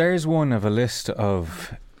 So there's one of a list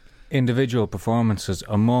of individual performances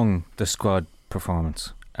among the squad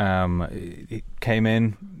performance. He came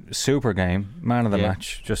in, super game, man of the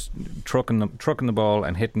match, just trucking the ball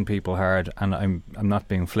and hitting people hard. And I'm not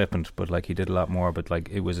being flippant, but like, he did a lot more. But like,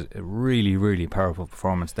 it was a really, really powerful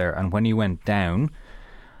performance there. And when he went down,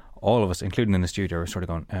 all of us, including in the studio, were sort of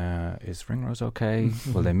going, is Ringrose okay?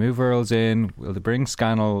 Will they move Earls in? Will they bring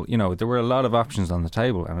Scannell? There were a lot of options on the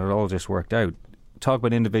table, and it all just worked out. Talk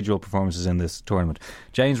about individual performances in this tournament.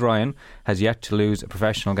 James Ryan has yet to lose a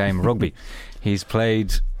professional game of rugby. He's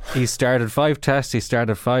started 5 tests, he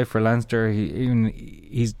started 5 for Leinster,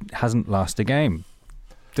 he hasn't lost a game.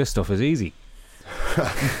 This stuff is easy.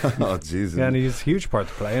 Oh, Jesus. Yeah, and he's a huge part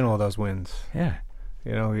to play in all those wins. Yeah.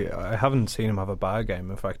 I haven't seen him have a bad game.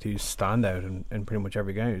 In fact, he's standout in pretty much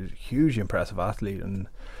every game. He's a hugely impressive athlete, and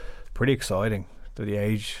pretty exciting the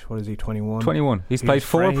age, what is he, 21? 21. He's played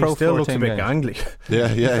 4 Pro 14 He still looks a bit games. gangly.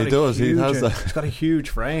 Yeah, he does. He has that. He's got a huge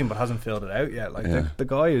frame, but hasn't filled it out yet. Like the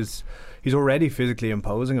guy he's already physically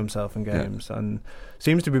imposing himself in games, and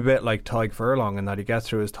seems to be a bit like Tyg Furlong in that he gets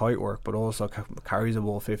through his tight work, but also carries the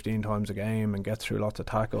ball 15 times a game and gets through lots of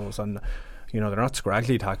tackles. And they're not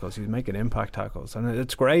scraggly tackles. He's making impact tackles, and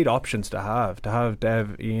it's great options to have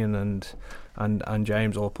Dev, Ian, and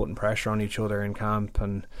James all putting pressure on each other in camp.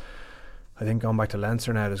 And I think going back to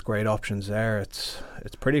Leinster now, there's great options there. It's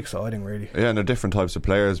pretty exciting, really. Yeah, and they're different types of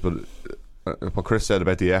players, but what Chris said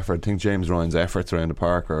about the effort, I think James Ryan's efforts around the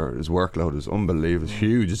park, or his workload, is unbelievable. It's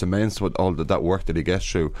huge. It's immense what all that work that he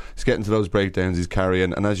gets through. He's getting to those breakdowns, he's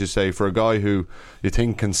carrying, and as you say, for a guy who you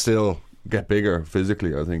think can still get bigger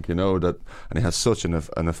physically, I think, that, and he has such an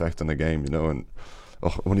effect on the game, and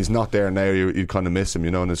when he's not there now, you kind of miss him,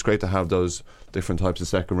 and it's great to have those different types of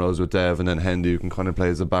second rows with Dev, and then Hendy, who can kind of play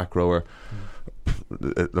as a back rower.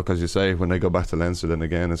 Look, as you say, when they go back to Leinster, then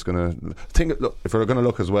again it's going to look, if we're going to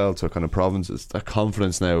look as well to kind of provinces, that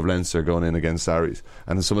confidence now of Leinster going in against Sarries,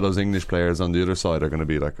 and then some of those English players on the other side are going to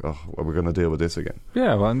be like, oh, well, we're going to deal with this again.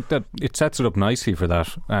 Yeah, well, it sets it up nicely for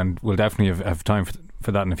that, and we'll definitely have time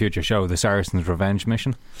for that in a future show, the Saracens revenge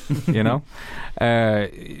mission. Dan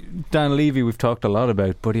Levy we've talked a lot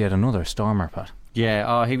about, but he had another stormer, Pat.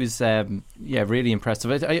 Yeah, he was really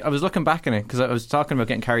impressive. I was looking back on it because I was talking about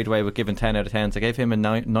getting carried away with giving 10 out of 10, so I gave him a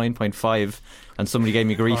 9.5, and somebody gave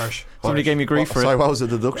me grief. Somebody gave me grief for it. Sorry, what was the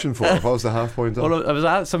deduction for? What was the half point on? Well, I was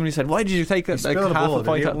at, somebody said, why did you take half a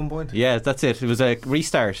point at one point? Yeah, that's it. It was a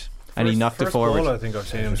restart. And he knocked it forward. Ball I think I've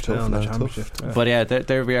seen him still in the championship. Yeah. But yeah,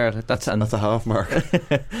 there we are. That's a half mark.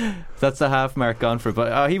 That's the half mark gone for.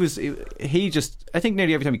 But he just, I think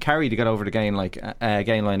nearly every time he carried, he got over the gain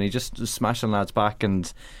line. He just smashing lads back.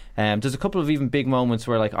 And there's a couple of even big moments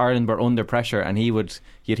where like Ireland were under pressure, and you'd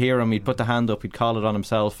hear him, he'd put the hand up, he'd call it on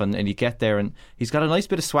himself, and he'd get there, and he's got a nice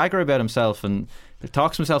bit of swagger about himself, and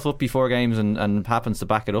talks himself up before games, and happens to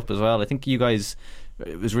back it up as well. I think you guys,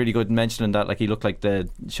 it was really good mentioning that, like, he looked like the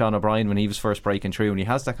Sean O'Brien when he was first breaking through, and he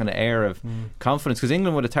has that kind of air of confidence, because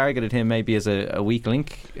England would have targeted him maybe as a weak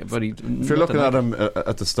link, but if you're looking at him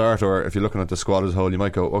at the start, or if you're looking at the squad as a whole, you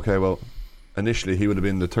might go, okay, well, initially he would have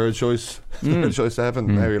been the third choice to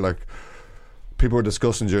heaven. Now you're like, people were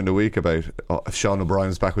discussing during the week about, if Sean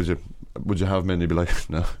O'Brien's back, would you have him in? You'd be like,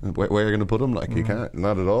 no, where are you going to put him? Like, he can't,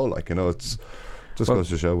 not at all. Like, it's just goes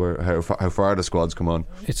to show how far the squad's come on.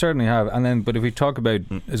 It certainly have. And then, but if we talk about,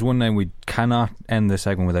 there's one name we cannot end this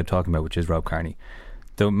segment without talking about, which is Rob Kearney,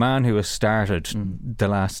 the man who has started the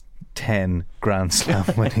last 10 Grand Slam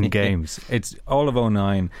winning games. It's all of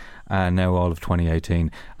 2009 and now all of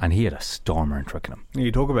 2018, and he had a stormer in Twickenham.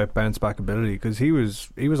 You talk about bounce back ability, because he was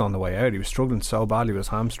on the way out. He was struggling so badly with his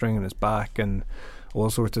hamstring and his back and all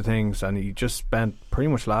sorts of things, and he just spent pretty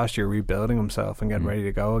much last year rebuilding himself and getting ready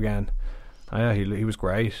to go again. He was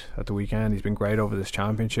great at the weekend. He's been great over this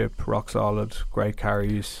championship, rock solid, great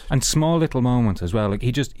carries, and small little moments as well. Like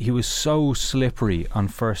he was so slippery on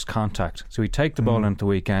first contact, so he'd take the ball into the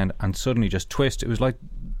weekend and suddenly just twist. It was like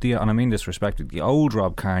and I mean this respectfully, the old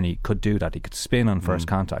Rob Kearney could do that. He could spin on first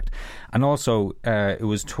contact. And also it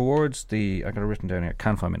was towards I got it written down here,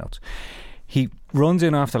 can't find my notes. He runs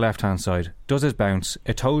in off the left hand side, does his bounce,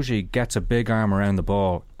 Itoje gets a big arm around the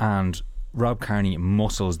ball, and Rob Kearney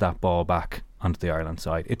muscles that ball back onto the Ireland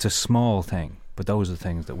side. It's a small thing, but those are the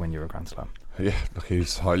things that win you a Grand Slam. Yeah, look,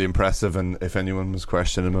 he's highly impressive, and if anyone was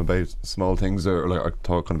questioning him about small things, or like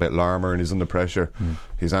talking about Larmour and he's under pressure,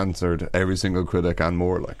 he's answered every single critic and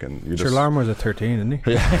more. Like, and you sure, Larmour's at 13, isn't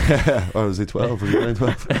he? Yeah. Oh, was he 12? Was he playing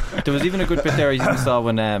 12? There was even a good bit there I even saw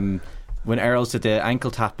when Earls did the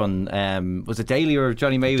ankle tap on was it Daly or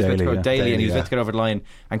Johnny May was Daly, and he was about to get over the line,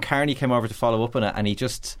 and Kearney came over to follow up on it, and it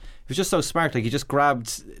was just so smart. Like, he just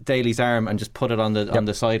grabbed Daly's arm and just put it on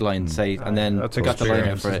the sideline, and then got the line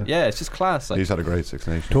out for it. Yeah, it's just class. Like. He's had a great Six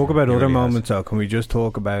Nations. Talk about other moments though. Can we just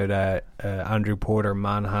talk about Andrew Porter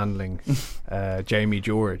manhandling Jamie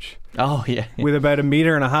George? Oh yeah, with about 1.5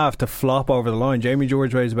 meters to flop over the line. Jamie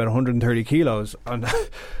George weighs about 130 kilos, and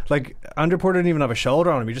like, Andrew Porter didn't even have a shoulder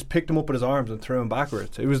on him. He just picked him up with his arms and threw him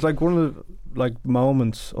backwards. It was like one of the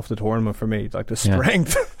moments of the tournament for me, like the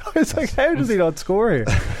strength. I was like, how does he not score here?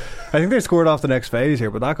 I think they scored off the next phase here,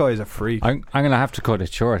 but that guy is a freak. I'm going to have to cut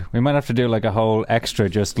it short. We might have to do like a whole extra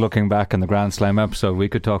just looking back on the Grand Slam episode. We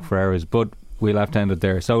could talk for hours, but we'll have to end it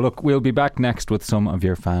there. So look, we'll be back next with some of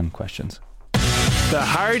your fan questions. The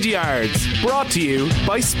Hard Yards, brought to you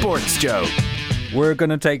by Sports Joe. We're going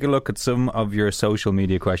to take a look at some of your social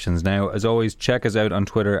media questions now. As always, check us out on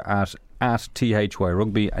Twitter at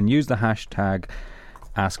THYRugby and use the hashtag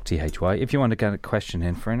Ask THY if you want to get a question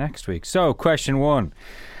in for next week. So, question 1.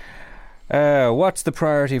 What's the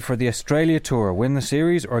priority for the Australia tour? Win the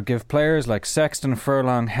series or give players like Sexton,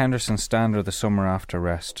 Furlong, Henderson, Stander the summer after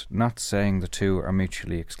rest? Not saying the two are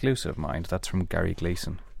mutually exclusive, mind. That's from Gary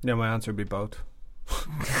Gleeson. Yeah, my answer would be both.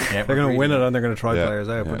 They're going to win it and they're going to try players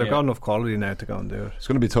out, but they've got enough quality now to go and do it. It's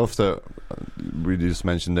going to be tough to. We just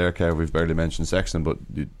mentioned there, Kev, we've barely mentioned Sexton, but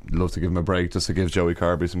you'd love to give him a break just to give Joey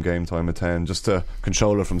Carberry some game time at 10, just to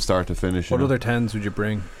control it from start to finish. What other 10s would you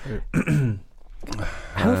bring?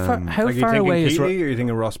 How like far away is Keeley, or are you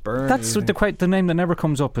thinking Ross Byrne? That's the name that never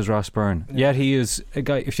comes up is Ross Byrne. Yet he is a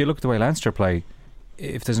guy. If you look at the way Leinster play,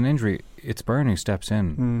 if there's an injury, it's Byrne who steps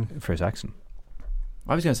in for Sexton.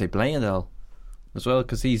 I was going to say Blayandell as well,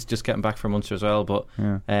 because he's just getting back from Munster as well. But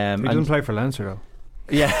he doesn't play for Leinster though.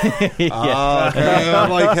 Yeah.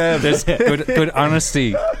 There's good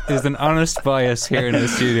honesty. There's an honest bias here in the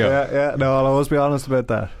studio. Yeah. No, I'll always be honest about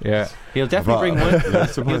that. Yeah. He'll definitely bring one.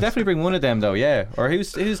 He'll definitely bring one of them though. Yeah. Or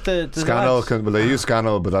who's the Scannell? Well, they use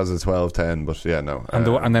Scannell, but as a 12-10. But yeah, no.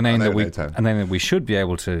 And the name that we should be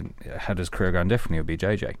able to had his career gone differently would be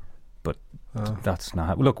JJ. But that's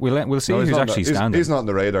not. Look, we'll see who's actually standing. He's not on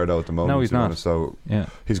the radar though at the moment. No, he's not. So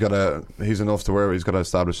he's enough to where he's got to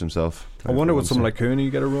establish himself. I wonder would someone like Cooney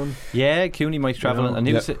get a run? Yeah, Cooney might travel. And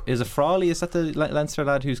is it Frawley? Is that the Leinster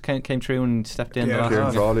lad who came through and stepped in?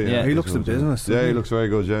 Kieran Frawley. Yeah, he looks the business. Yeah, he looks very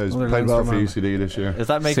good. Yeah, he's played well for UCD this year. Does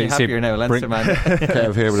that make you happier now, Leinster man?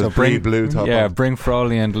 Kev here with a blue top. Yeah, bring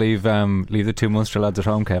Frawley and leave the two Munster lads at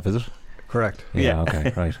home. Kev, is it? Correct. Yeah.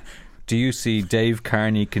 Okay. Right. Do you see Dave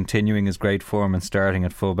Carney continuing his great form and starting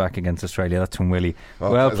at fullback against Australia? That's from Willie.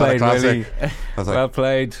 Well played, Willie. Well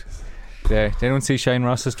played. They don't see Shane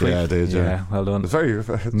Ross's tweet. Yeah, they did. Yeah, well done. Very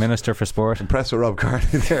Minister for Sport. Impressed with Rob Carney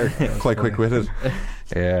there. Quite quick-witted.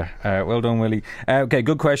 Yeah, well done, Willie. Okay,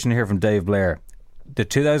 good question here from Dave Blair. The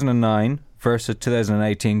 2009 versus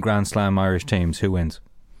 2018 Grand Slam Irish teams, who wins?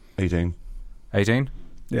 18. 18?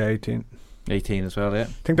 Yeah, 18. 18 as well, yeah. I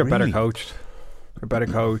think they're better coached. They're better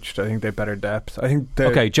coached. I think they've better depth. I think.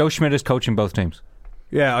 Okay, Joe Schmidt is coaching both teams.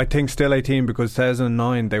 Yeah, I think still 18 because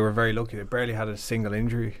 2009 they were very lucky. They barely had a single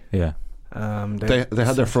injury. Yeah. They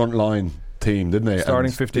had their front line team, didn't they?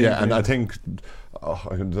 Starting 15. Yeah, and I think I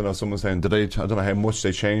don't know. Someone saying I don't know how much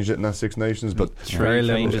they changed it in that Six Nations, but very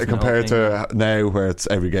little compared to now, where it's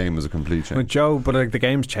every game is a complete change. With Joe, but like the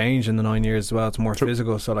game's changed in the 9 years as well. It's more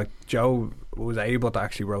physical. So like Joe was able to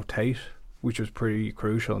actually rotate, which was pretty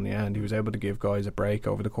crucial in the end. He was able to give guys a break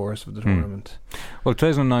over the course of the tournament. Well,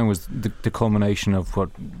 2009 was the culmination of what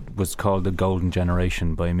was called the golden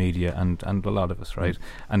generation by media and a lot of us, right?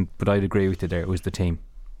 But I'd agree with you there, it was the team.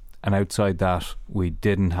 And outside that, we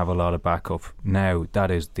didn't have a lot of backup. Now, that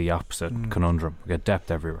is the opposite conundrum. We get depth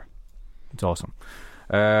everywhere. It's awesome.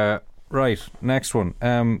 Right, next one.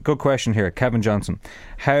 Good question here, Kevin Johnson.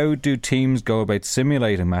 How do teams go about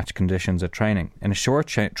simulating match conditions at training? In a short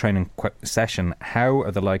training session, how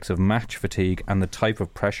are the likes of match fatigue and the type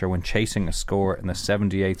of pressure when chasing a score in the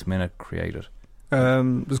 78th minute created?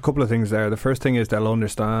 There's a couple of things there. The first thing is they'll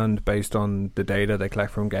understand, based on the data they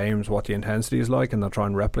collect from games, what the intensity is like, and they'll try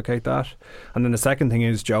and replicate that. And then the second thing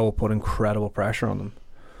is Joe will put incredible pressure on them.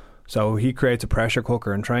 So he creates a pressure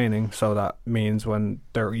cooker in training, so that means when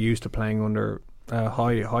they're used to playing under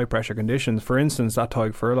high pressure conditions, for instance that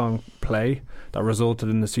Tadhg Furlong play that resulted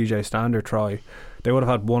in the CJ Stander try, they would have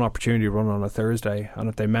had one opportunity to run on a Thursday, and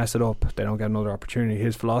if they mess it up they don't get another opportunity.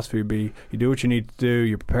 His philosophy would be, you do what you need to do,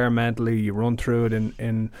 you prepare mentally, you run through it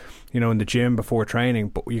in the gym before training,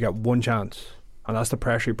 but you get one chance. And that's the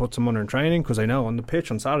pressure he puts them under in training, because they know on the pitch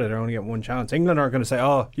on Saturday they're only getting one chance. England aren't going to say,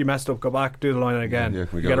 oh, you messed up, go back, do the line again,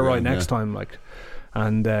 you get it right next time, like.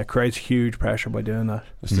 And creates huge pressure by doing that.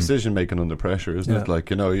 It's decision making under pressure, isn't it? Like,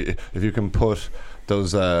 if you can put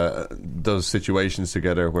those situations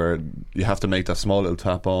together where you have to make that small little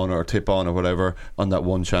tap on or tip on or whatever on that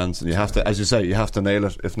one chance, and you have to, as you say, you have to nail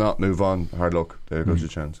it. If not, move on. Hard luck. There goes your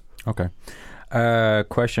chance. Okay.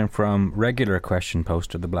 Question from regular question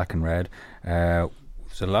poster, the Black and Red.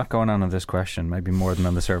 There's a lot going on this question, maybe more than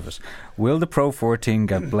on the surface. Will the Pro 14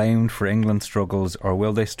 get blamed for England's struggles, or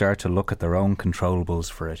will they start to look at their own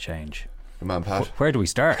controllables for a change? Come on, Pat. Where do we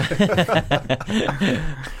start? Well,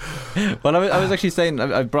 I was actually saying,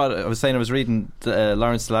 I was reading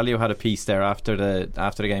Lawrence Delalio had a piece there after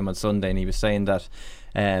the game on Sunday, and he was saying that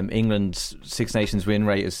England's Six Nations win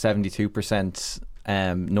rate is 72%.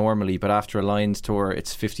 Normally, but after a Lions tour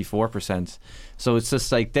it's 54%. So it's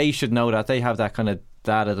just like they should know that they have that kind of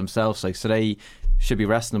data themselves, like, so they should be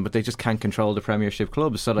resting them, but they just can't control the Premiership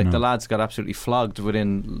clubs. So like the lads got absolutely flogged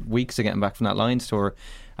within weeks of getting back from that Lions tour,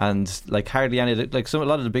 and like hardly any like a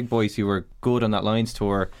lot of the big boys who were good on that Lions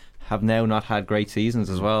tour have now not had great seasons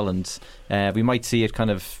as well, and we might see it kind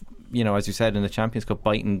of, you know, as you said, in the Champions Cup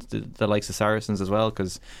biting the likes of Saracens as well,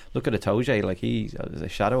 because look at Itoje, like he's a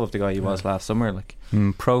shadow of the guy he was last summer. Like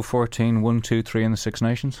Pro 14, 1, 2, 3 in the Six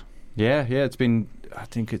Nations. Yeah, it's been, I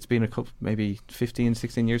think it's been a couple, maybe 15,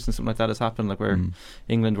 16 years since something like that has happened, like where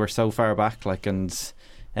England were so far back, like, and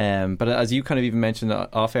but as you kind of even mentioned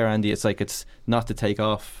off air, Andy, it's like it's not to take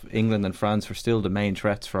off England and France were still the main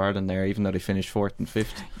threats for Ireland there, even though they finished 4th and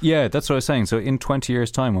 5th. Yeah, that's what I was saying. So in 20 years'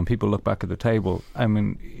 time, when people look back at the table, I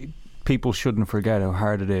mean, people shouldn't forget how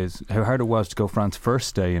hard it was to go France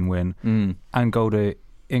first day and win, and go to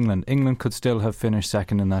England. England could still have finished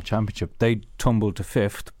 2nd in that championship. They tumbled to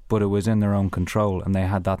 5th, but it was in their own control, and they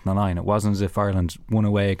had that in the line. It wasn't as if Ireland won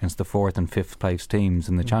away against the 4th and 5th place teams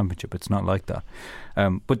in the championship. It's not like that.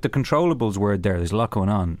 But the controllables were there. There's a lot going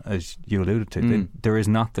on, as you alluded to. There is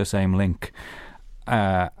not the same link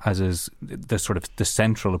as is the sort of the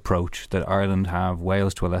central approach that Ireland have,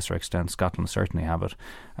 Wales to a lesser extent, Scotland certainly have it.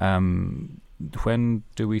 When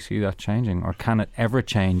do we see that changing, or can it ever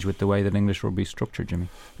change with the way that English rugby is structured, Jimmy?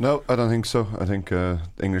 No, I don't think so. I think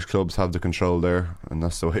English clubs have the control there, and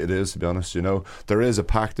that's the way it is, to be honest. You know, there is a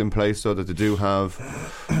pact in place so that they do have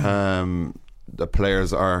the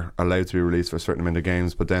players are allowed to be released for a certain amount of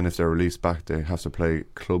games, but then if they're released back, they have to play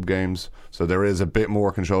club games. So there is a bit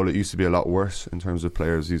more control. It used to be a lot worse in terms of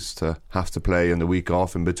players used to have to play in the week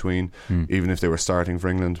off in between, even if they were starting for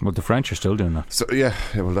England. Well, the French are still doing that. So yeah,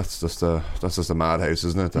 well, that's just a madhouse,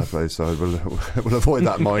 isn't it? That place. So we'll avoid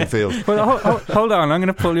that minefield. Well, hold on, I'm going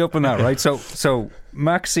to pull you up on that, right? So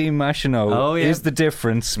Maxime Machineau is the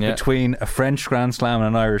difference between a French Grand Slam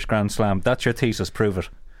and an Irish Grand Slam. That's your thesis. Prove it.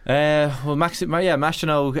 Well,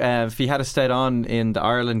 Machineau, if he had stayed on in the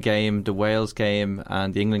Ireland game, the Wales game,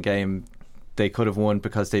 and the England game, they could have won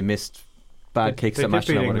because they missed bad kicks that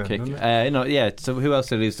Machineau would have kicked. So who else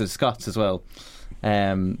did they lose? The Scots as well.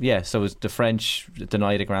 So it was the French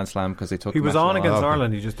denied a Grand Slam because they took. He was on against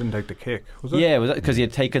Ireland. He just didn't take the kick. Was it? Yeah, was because he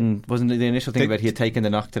had taken. Wasn't the initial thing about he had taken the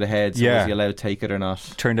knock to the head? So was he allowed to take it or not?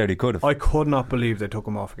 Turned out he could have. I could not believe they took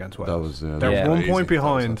him off against Wales. That was they're 1 point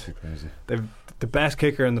behind. They've the best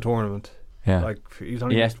kicker in the tournament. Yeah, like he's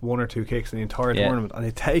only missed 1 or 2 kicks in the entire tournament, and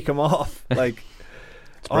they take him off. Like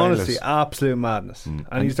honestly, absolute madness.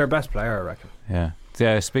 And he's their best player, I reckon.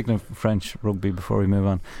 Yeah, speaking of French rugby, before we move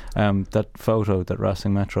on, that photo that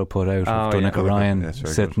Racing Metro put out of Donncha Ryan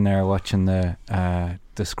sitting there watching the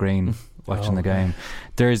screen, watching the game.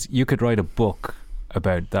 You could write a book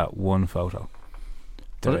about that one photo.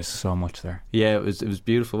 There is so much there. Yeah, it was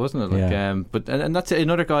beautiful, wasn't it? Like, but that's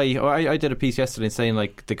another guy. I did a piece yesterday saying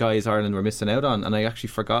like the guys Ireland were missing out on, and I actually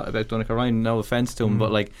forgot about Donncha Ryan. No offence to him,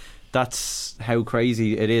 but like that's how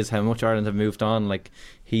crazy it is how much Ireland have moved on. Like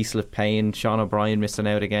Heaslip Payne, Sean O'Brien missing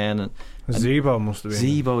out again, and Zebo must have been.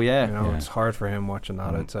 Zebo, you know, it's hard for him watching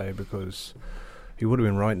that. I'd say because he would have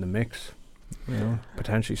been right in the mix. You know,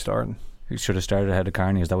 potentially starting. He should have started ahead of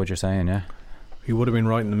Carney. Is that what you're saying? Yeah. He would have been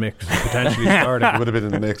right in the mix, potentially starting. He would have been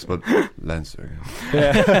in the mix, but Leinster.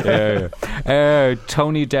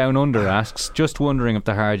 Tony Down Under asks, just wondering if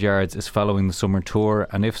the Hard Yards is following the summer tour,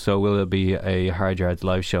 and if so, will there be a Hard Yards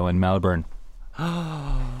live show in Melbourne?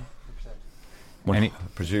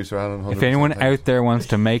 Producer Alan, if anyone out there wants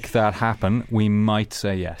to make that happen, we might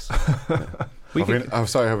say yes. I'm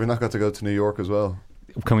sorry, have we not got to go to New York as well?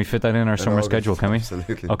 Can we fit that in our summer schedule, can we?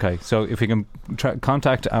 Absolutely. Okay, so if we can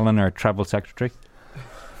contact Alan, our travel secretary,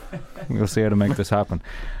 we'll see how to make this happen.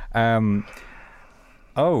 And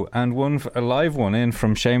a live one in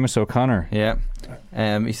from Seamus O'Connor. Yeah.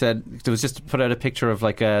 He said there was just put out a picture of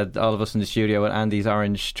like all of us in the studio with Andy's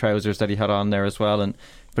orange trousers that he had on there as well,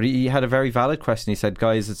 but he had a very valid question. He said,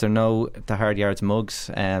 guys, is there no the Hard Yards mugs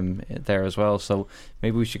there as well? So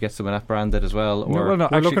maybe we should get some of that branded as well. We're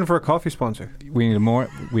looking for a coffee sponsor. We need more.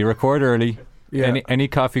 We record early. Yeah. Any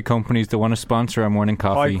coffee companies that want to sponsor our morning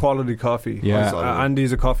coffee, high quality coffee. Yeah,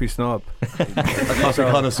 Andy's a coffee snob, a coffee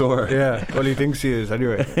connoisseur. Yeah, well, he thinks he is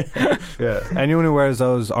anyway. Yeah, anyone who wears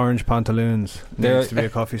those orange pantaloons needs to be a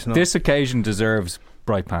coffee snob. This occasion deserves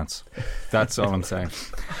bright pants. That's all I'm saying.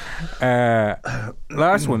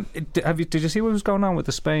 Last one. Did you see what was going on with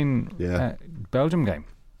the Spain Belgium game?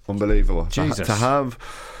 Unbelievable. Jesus. To have,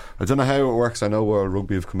 I don't know how it works. I know World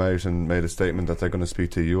Rugby have come out and made a statement that they're going to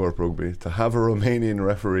speak to Europe Rugby. To have a Romanian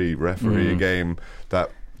referee a game that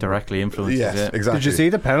directly influences. Yes, exactly. Did you see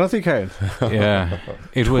the penalty count? Yeah,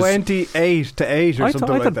 it was 28-8 or something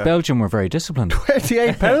like that. I thought Belgium were very disciplined.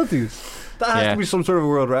 28 penalties. That has to be some sort of a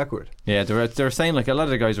world record. Yeah, they were saying, like, a lot of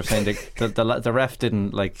the guys were saying the ref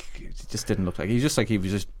didn't, like, just didn't look like he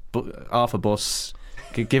was just off a bus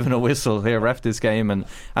given a whistle here, ref this game, and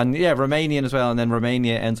Romanian as well, and then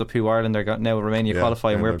Romania ends up who Ireland are now Romania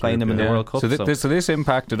qualify, and we're playing them in the World Cup. So this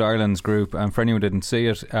impacted Ireland's group, and for anyone who didn't see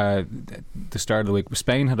it, the start of the week,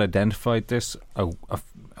 Spain had identified this a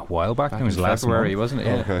while back. It was last February, wasn't it?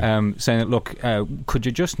 Yeah. Okay. Saying that, look, could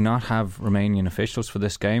you just not have Romanian officials for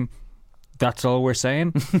this game? That's all we're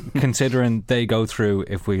saying, considering they go through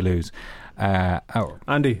if we lose.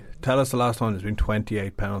 Andy, tell us the last time there's been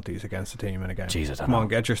 28 penalties against a team in a game. Jesus, come on,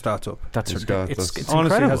 get your stats up. That's ridiculous. It's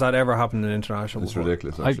honestly, incredible. has that ever happened in international? It's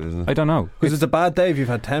ridiculous, actually, isn't it? I don't know. Because it's a bad day if you've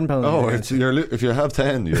had 10 penalties. If you have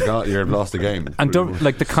 10, you've lost the game. And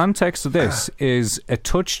the context of this is a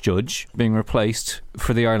touch judge being replaced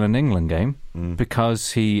for the Ireland-England game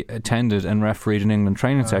because he attended and refereed an England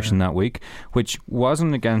training session that week, which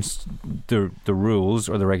wasn't against the rules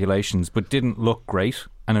or the regulations, but didn't look great.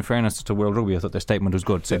 And in fairness to World Rugby, I thought their statement was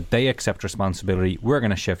good. Said they accept responsibility. We're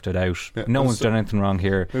going to shift it out. No one's done anything wrong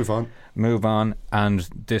here. Move on. And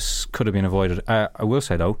this could have been avoided. I will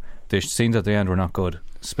say though, the scenes at the end were not good.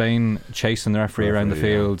 Spain chasing the referee around the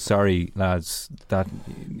field. Sorry, lads, that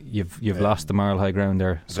you've lost the moral high ground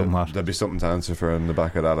there somewhat. There'll be something to answer for in the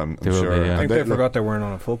back of that. I'm sure. I think they forgot they weren't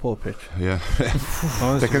on a football pitch. Yeah,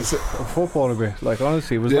 honestly, football would be like,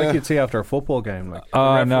 honestly, it was like you'd see after a football game. Like,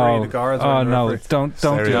 don't do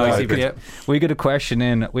that. We got a question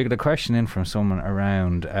in. We got a question in from someone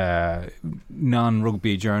around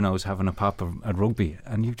non-rugby journos having a pop at rugby,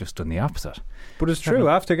 and you've just done the opposite. But it's true.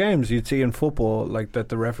 After games, you'd see in football like that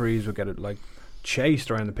the referees would get it like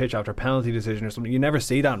chased around the pitch after a penalty decision or something. You never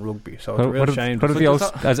see that in rugby, so it's a real shame.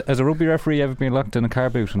 Has a rugby referee ever been locked in a car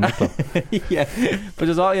boot in Wicklow? Yeah, but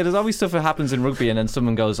there's always stuff that happens in rugby, and then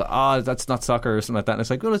someone goes, that's not soccer or something like that, and it's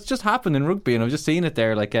like, well, it's just happened in rugby, and I've just seen it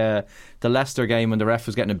there, like the Leicester game when the ref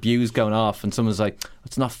was getting abused going off, and someone's like,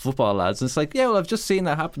 it's not football, lads, and it's like, yeah, well, I've just seen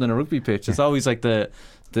that happen in a rugby pitch. It's always like the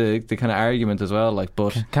kind of argument as well, like,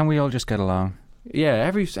 but can we all just get along? Yeah,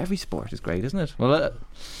 every sport is great, isn't it? Well,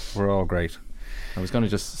 we're all great. I was going to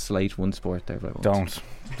just slate one sport there, but don't.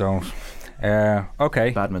 Okay.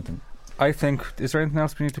 Badminton. I think, is there anything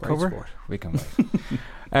else we need to cover? Sport. We can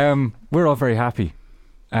wait. We're all very happy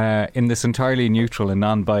in this entirely neutral and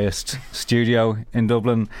non-biased studio in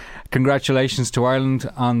Dublin. Congratulations to Ireland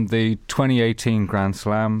on the 2018 Grand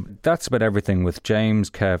Slam. That's about everything with James,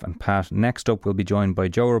 Kev and Pat. Next up we'll be joined by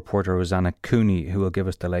Joe reporter Rosanna Cooney, who will give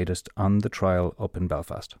us the latest on the trial up in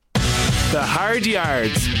Belfast. The Hard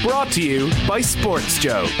Yards, brought to you by Sports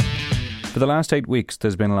Joe. For the last 8 weeks,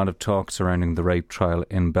 there's been a lot of talk surrounding the rape trial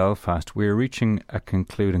in Belfast. We're reaching a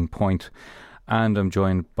concluding point, and I'm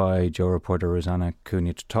joined by Joe reporter Rosanna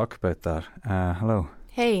Cooney to talk about that. Hello.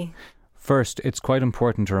 Hey. First, it's quite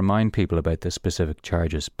important to remind people about the specific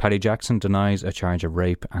charges. Paddy Jackson denies a charge of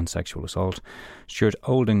rape and sexual assault. Stuart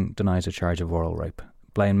Olding denies a charge of oral rape.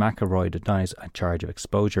 Blaine McElroy denies a charge of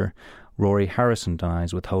exposure. Rory Harrison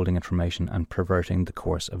denies withholding information and perverting the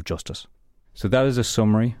course of justice. So that is a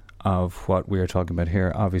summary of what we are talking about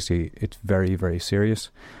here. Obviously, it's very, very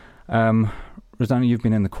serious. Rosanna, you've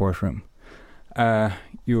been in the courtroom.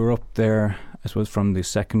 You were up there, I suppose, from the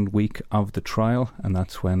second week of the trial, and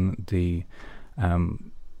that's when the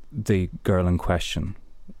girl in question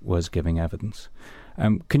was giving evidence.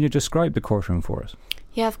 Can you describe the courtroom for us?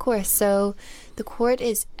 Yeah, of course. So the court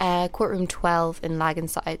is courtroom 12 in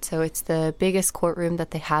Laganside. So it's the biggest courtroom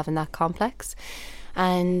that they have in that complex.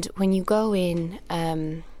 And when you go in,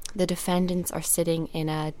 the defendants are sitting in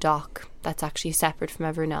a dock that's actually separate from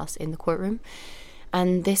everyone else in the courtroom.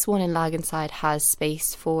 And this one in Laganside has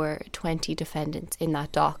space for 20 defendants in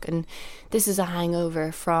that dock. And this is a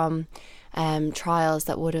hangover from trials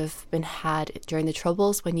that would have been had during the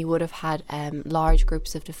Troubles, when you would have had large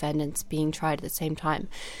groups of defendants being tried at the same time.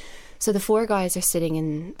 So the 4 guys are sitting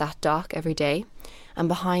in that dock every day, and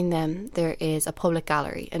behind them there is a public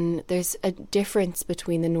gallery. And there's a difference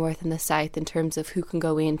between the north and the south in terms of who can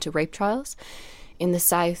go into rape trials. In the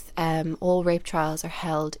south, all rape trials are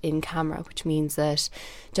held in camera, which means that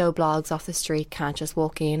Joe Bloggs off the street can't just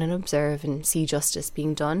walk in and observe and see justice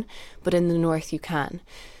being done. But in the north you can.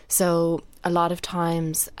 So a lot of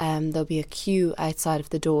times there'll be a queue outside of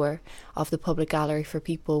the door of the public gallery for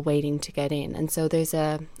people waiting to get in. And so there's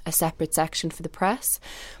a separate section for the press,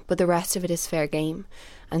 but the rest of it is fair game.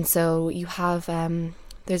 And so you have,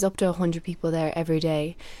 there's up to 100 people there every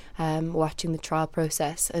day watching the trial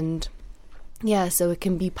process. And yeah, so it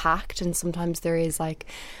can be packed, and sometimes there is like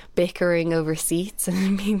bickering over seats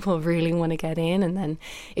and people really want to get in, and then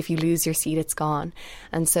if you lose your seat it's gone.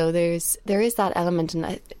 And so there is that element, and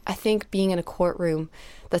I think being in a courtroom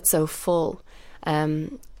that's so full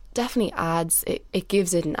definitely adds, it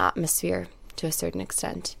gives it an atmosphere to a certain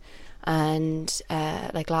extent. And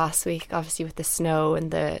like last week, obviously with the snow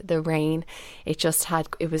and the rain, it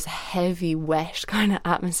was a heavy, wet kind of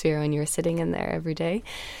atmosphere when you're sitting in there every day.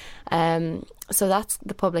 So that's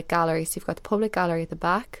the public gallery. So you've got the public gallery at the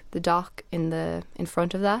back, the dock in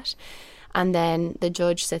front of that, and then the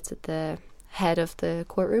judge sits at the head of the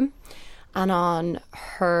courtroom, and on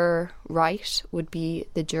her right would be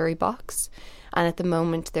the jury box. And at the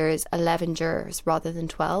moment there is 11 jurors rather than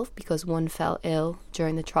 12 because one fell ill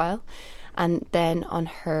during the trial. And then on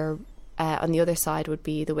her on the other side would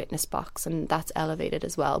be the witness box, and that's elevated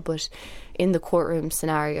as well. But in the courtroom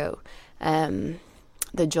scenario,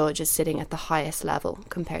 the judge is sitting at the highest level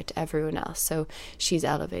compared to everyone else. So she's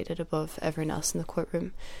elevated above everyone else in the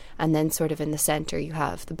courtroom. And then sort of in the centre you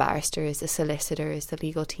have the barristers, the solicitors, the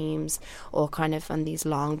legal teams, all kind of on these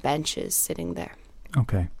long benches sitting there.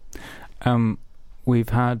 Okay. We've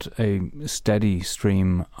had a steady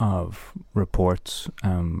stream of reports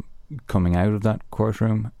coming out of that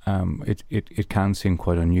courtroom. It can seem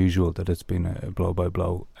quite unusual that it's been a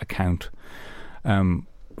blow-by-blow account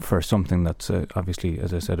for something that's obviously,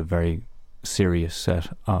 as I said, a very serious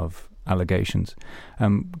set of allegations.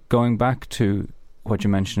 Going back to what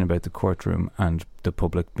you mentioned about the courtroom and the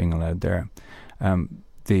public being allowed there,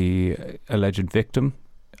 the alleged victim,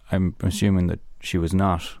 I'm assuming that she was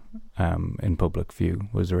not in public view.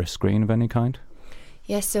 Was there a screen of any kind?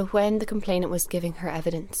 Yes, so when the complainant was giving her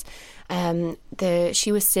evidence,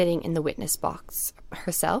 she was sitting in the witness box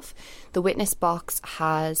herself. The witness box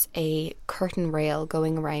has a curtain rail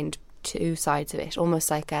going around two sides of it, almost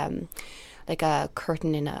like a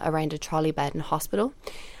curtain around a trolley bed in a hospital.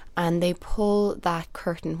 And they pull that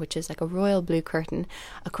curtain, which is like a royal blue curtain,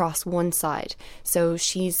 across one side. So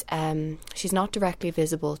she's not directly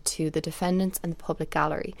visible to the defendants and the public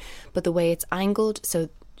gallery, but the way it's angled, so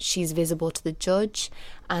she's visible to the judge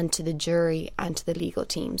and to the jury and to the legal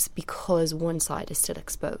teams because one side is still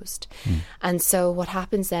exposed. And so what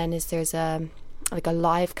happens then is there's a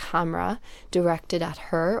live camera directed at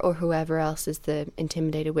her or whoever else is the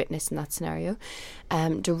intimidated witness in that scenario,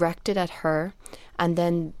 directed at her, and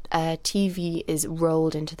then a TV is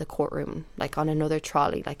rolled into the courtroom, like on another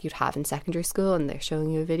trolley, like you'd have in secondary school, and they're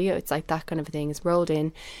showing you a video. It's like that kind of a thing is rolled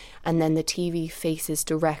in, and then the TV faces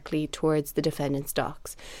directly towards the defendant's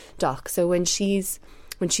dock. So when she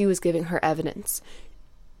was giving her evidence,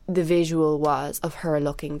 the visual was of her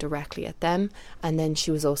looking directly at them, and then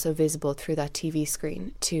she was also visible through that TV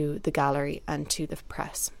screen to the gallery and to the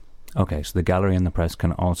press. Okay, so the gallery and the press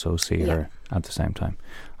can also see her at the same time.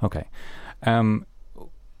 Okay.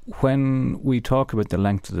 When we talk about the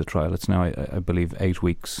length of the trial, it's now, I believe, 8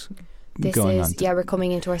 weeks going on. We're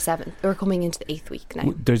coming into our 7th. We're coming into the 8th week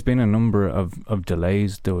now. There's been a number of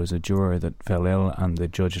delays. There was a juror that fell ill, and the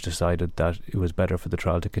judge decided that it was better for the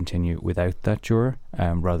trial to continue without that juror,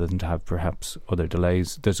 rather than to have perhaps other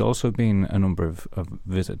delays. There's also been a number of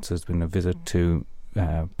visits. There's been a visit to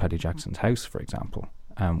Paddy Jackson's house, for example.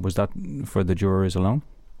 Was that for the jurors alone?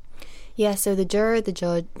 Yeah, so the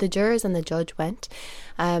jurors and the judge went.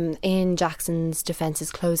 In Jackson's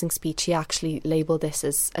defence's closing speech, he actually labelled this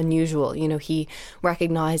as unusual. You know, he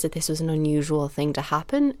recognised that this was an unusual thing to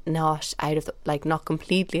happen, not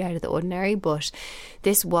completely out of the ordinary, but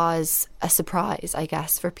this was a surprise, I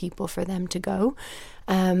guess, for people, for them to go.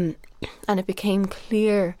 And it became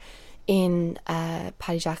clear in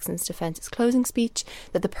Paddy Jackson's defence's closing speech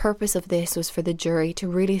that the purpose of this was for the jury to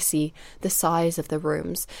really see the size of the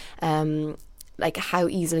rooms, like how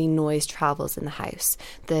easily noise travels in the house,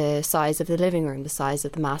 the size of the living room, the size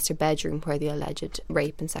of the master bedroom where the alleged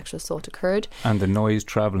rape and sexual assault occurred. And the noise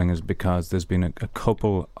travelling is because there's been a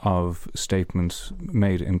couple of statements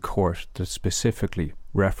made in court that specifically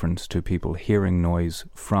reference to people hearing noise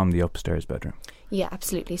from the upstairs bedroom. Yeah,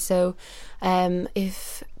 absolutely. So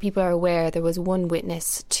if people are aware, there was one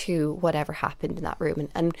witness to whatever happened in that room,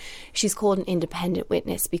 and she's called an independent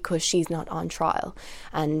witness because she's not on trial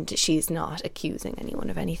and she's not accusing anyone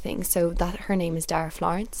of anything. So that her name is Dara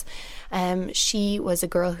Florence. She was a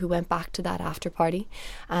girl who went back to that after party,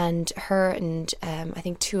 and her and I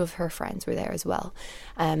think 2 of her friends were there as well.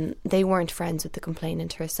 They weren't friends with the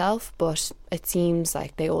complainant herself, but it seems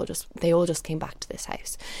like they all just came back to this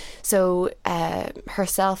house. So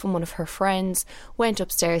herself and one of her friends went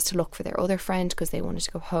upstairs to look for their other friend because they wanted to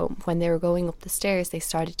go home. When they were going up the stairs, they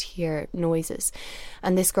started to hear noises,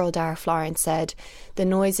 and this girl Dara Florence said the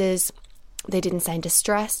noises they didn't sound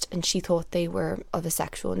distressed, and she thought they were of a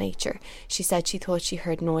sexual nature. She said she thought she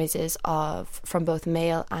heard noises from both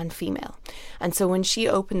male and female. And so when she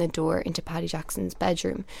opened the door into Paddy Jackson's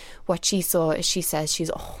bedroom, what she saw is, she says she's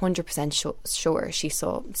 100% sure she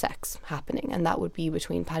saw sex happening, and that would be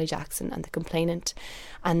between Paddy Jackson and the complainant,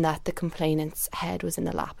 and that the complainant's head was in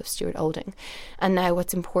the lap of Stuart Olding. And now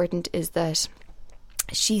what's important is that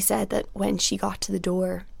she said that when she got to the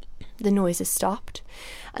door, the noises stopped.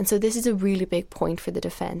 And so this is a really big point for the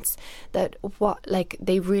defence, that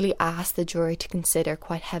they really asked the jury to consider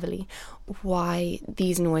quite heavily why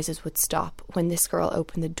these noises would stop when this girl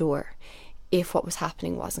opened the door, if what was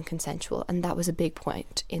happening wasn't consensual. And that was a big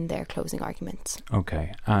point in their closing arguments.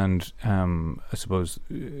 Okay. And I suppose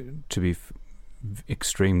to be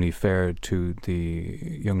extremely fair to the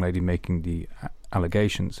young lady making the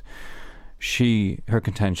allegations, her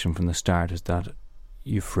contention from the start is that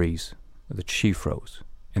you freeze, that she froze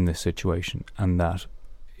in this situation, and that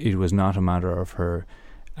it was not a matter of her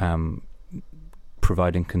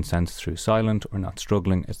providing consent through silent or not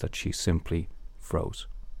struggling, it's that she simply froze.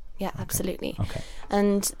 Yeah, okay. Absolutely. Okay.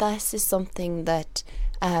 And this is something that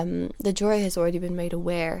the jury has already been made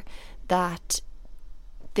aware that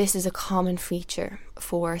this is a common feature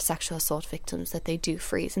for sexual assault victims, that they do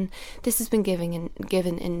freeze. And this has been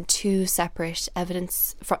given in two separate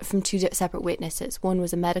evidence from two separate witnesses. One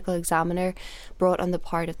was a medical examiner brought on the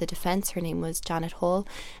part of the defence. Her name was Janet Hall.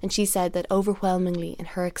 And she said that overwhelmingly in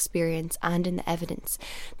her experience and in the evidence,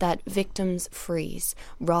 that victims freeze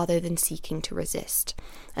rather than seeking to resist.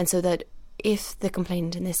 And so that if the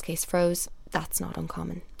complainant in this case froze, that's not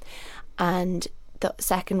uncommon. And the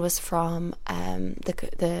second was from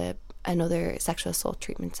another sexual assault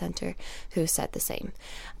treatment centre who said the same.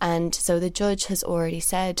 And so the judge has already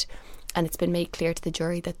said, and it's been made clear to the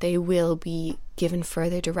jury, that they will be given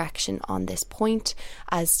further direction on this point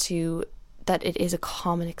as to that it is a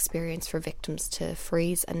common experience for victims to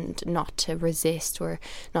freeze and not to resist or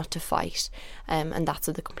not to fight, and that's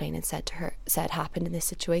what the complainant said happened in this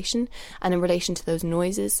situation. And in relation to those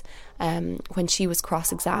noises, when she was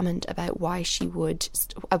cross-examined about why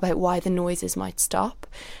the noises might stop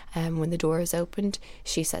when the door is opened,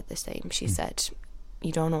 she said the same. She said,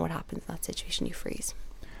 you don't know what happens in that situation, you freeze.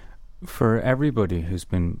 For everybody who's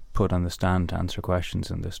been put on the stand to answer questions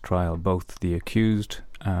in this trial, both the accused,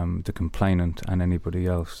 the complainant and anybody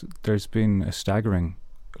else, there's been a staggering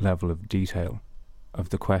level of detail of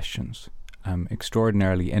the questions,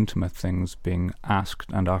 extraordinarily intimate things being asked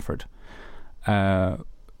and offered.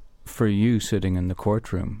 For you sitting in the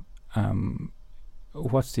courtroom,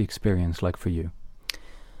 what's the experience like for you?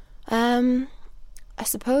 I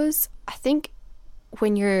think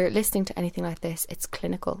when you're listening to anything like this, it's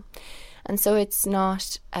clinical, and so it's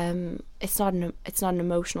not an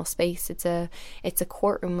emotional space. It's a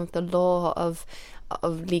courtroom of the law, of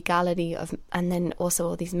legality, and then also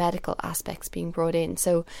all these medical aspects being brought in.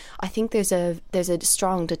 So I think there's a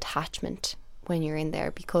strong detachment when you're in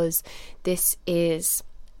there, because this is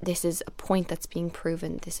a point that's being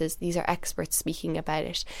proven. These are experts speaking about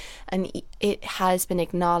it, and it has been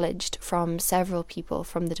acknowledged from several people,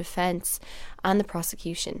 from the defence and the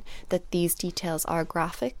prosecution, that these details are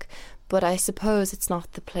graphic. But I suppose it's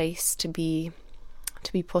not the place to be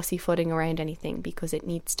pussyfooting around anything, because it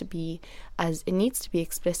needs to be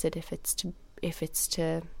explicit if it's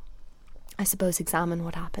to I suppose examine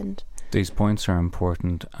what happened. These points are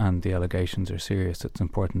important, and the allegations are serious. It's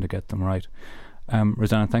important to get them right.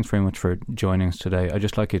 Rosanna, thanks very much for joining us today. I'd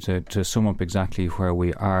just like you to sum up exactly where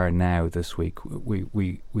we are now this week.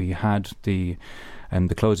 We had the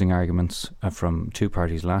closing arguments from two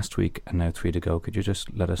parties last week and now three to go. Could you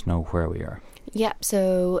just let us know where we are? Yeah,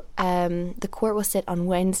 so the court will sit on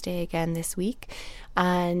Wednesday again this week,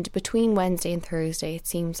 and between Wednesday and Thursday it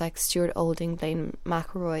seems like Stuart Olding, Blaine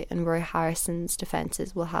McElroy and Roy Harrison's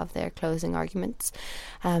defences will have their closing arguments.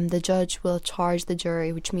 The judge will charge the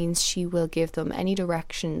jury, which means she will give them any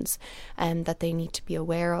directions that they need to be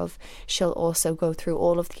aware of. She'll also go through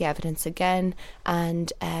all of the evidence again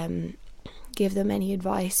and give them any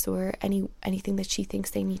advice or anything that she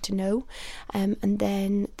thinks they need to know, and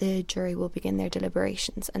then the jury will begin their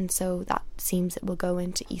deliberations, and so that seems it will go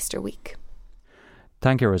into Easter week.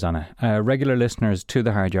 Thank you, Rosanna. Regular listeners to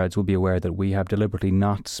the Hard Yards will be aware that we have deliberately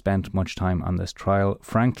not spent much time on this trial.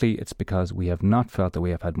 Frankly, it's because we have not felt that we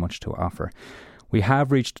have had much to offer. We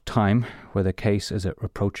have reached a time where the case is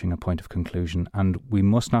approaching a point of conclusion, and we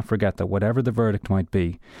must not forget that whatever the verdict might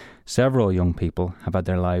be, several young people have had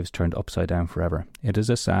their lives turned upside down forever. It is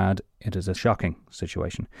a sad, it is a shocking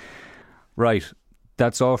situation. Right,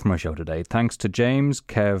 That's all from our show today. Thanks to James,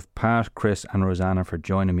 Kev, Pat, Chris and Rosanna for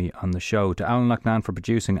joining me on the show, to Alan Loughnane for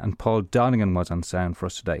producing, and Paul Donegan was on sound for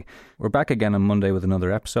us today. We're back again on Monday with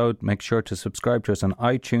another episode. Make sure to subscribe to us on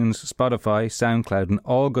iTunes, Spotify, SoundCloud and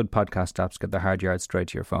all good podcast apps. Get the Hard Yards straight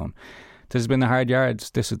to your phone. This has been the Hard Yards.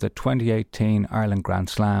 This is the 2018 Ireland Grand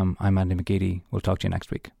Slam. I'm Andy McGeady. We'll talk to you next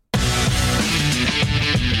week.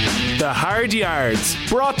 The Hard Yards,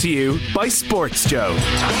 brought to you by Sports Joe.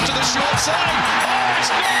 It's gone to the short side. Oh, it's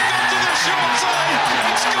not gone to the short side.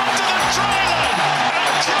 It's gone to the try line.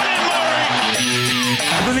 And Colin Murray.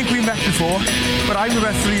 I don't think we met before, but I'm the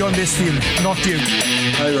referee on this field, not you.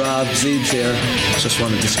 Hi Rob, Zeebs here. Just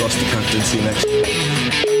want to discuss the captaincy next.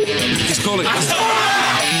 He's calling.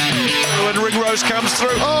 And Ringrose comes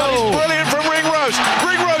through. Oh, brilliant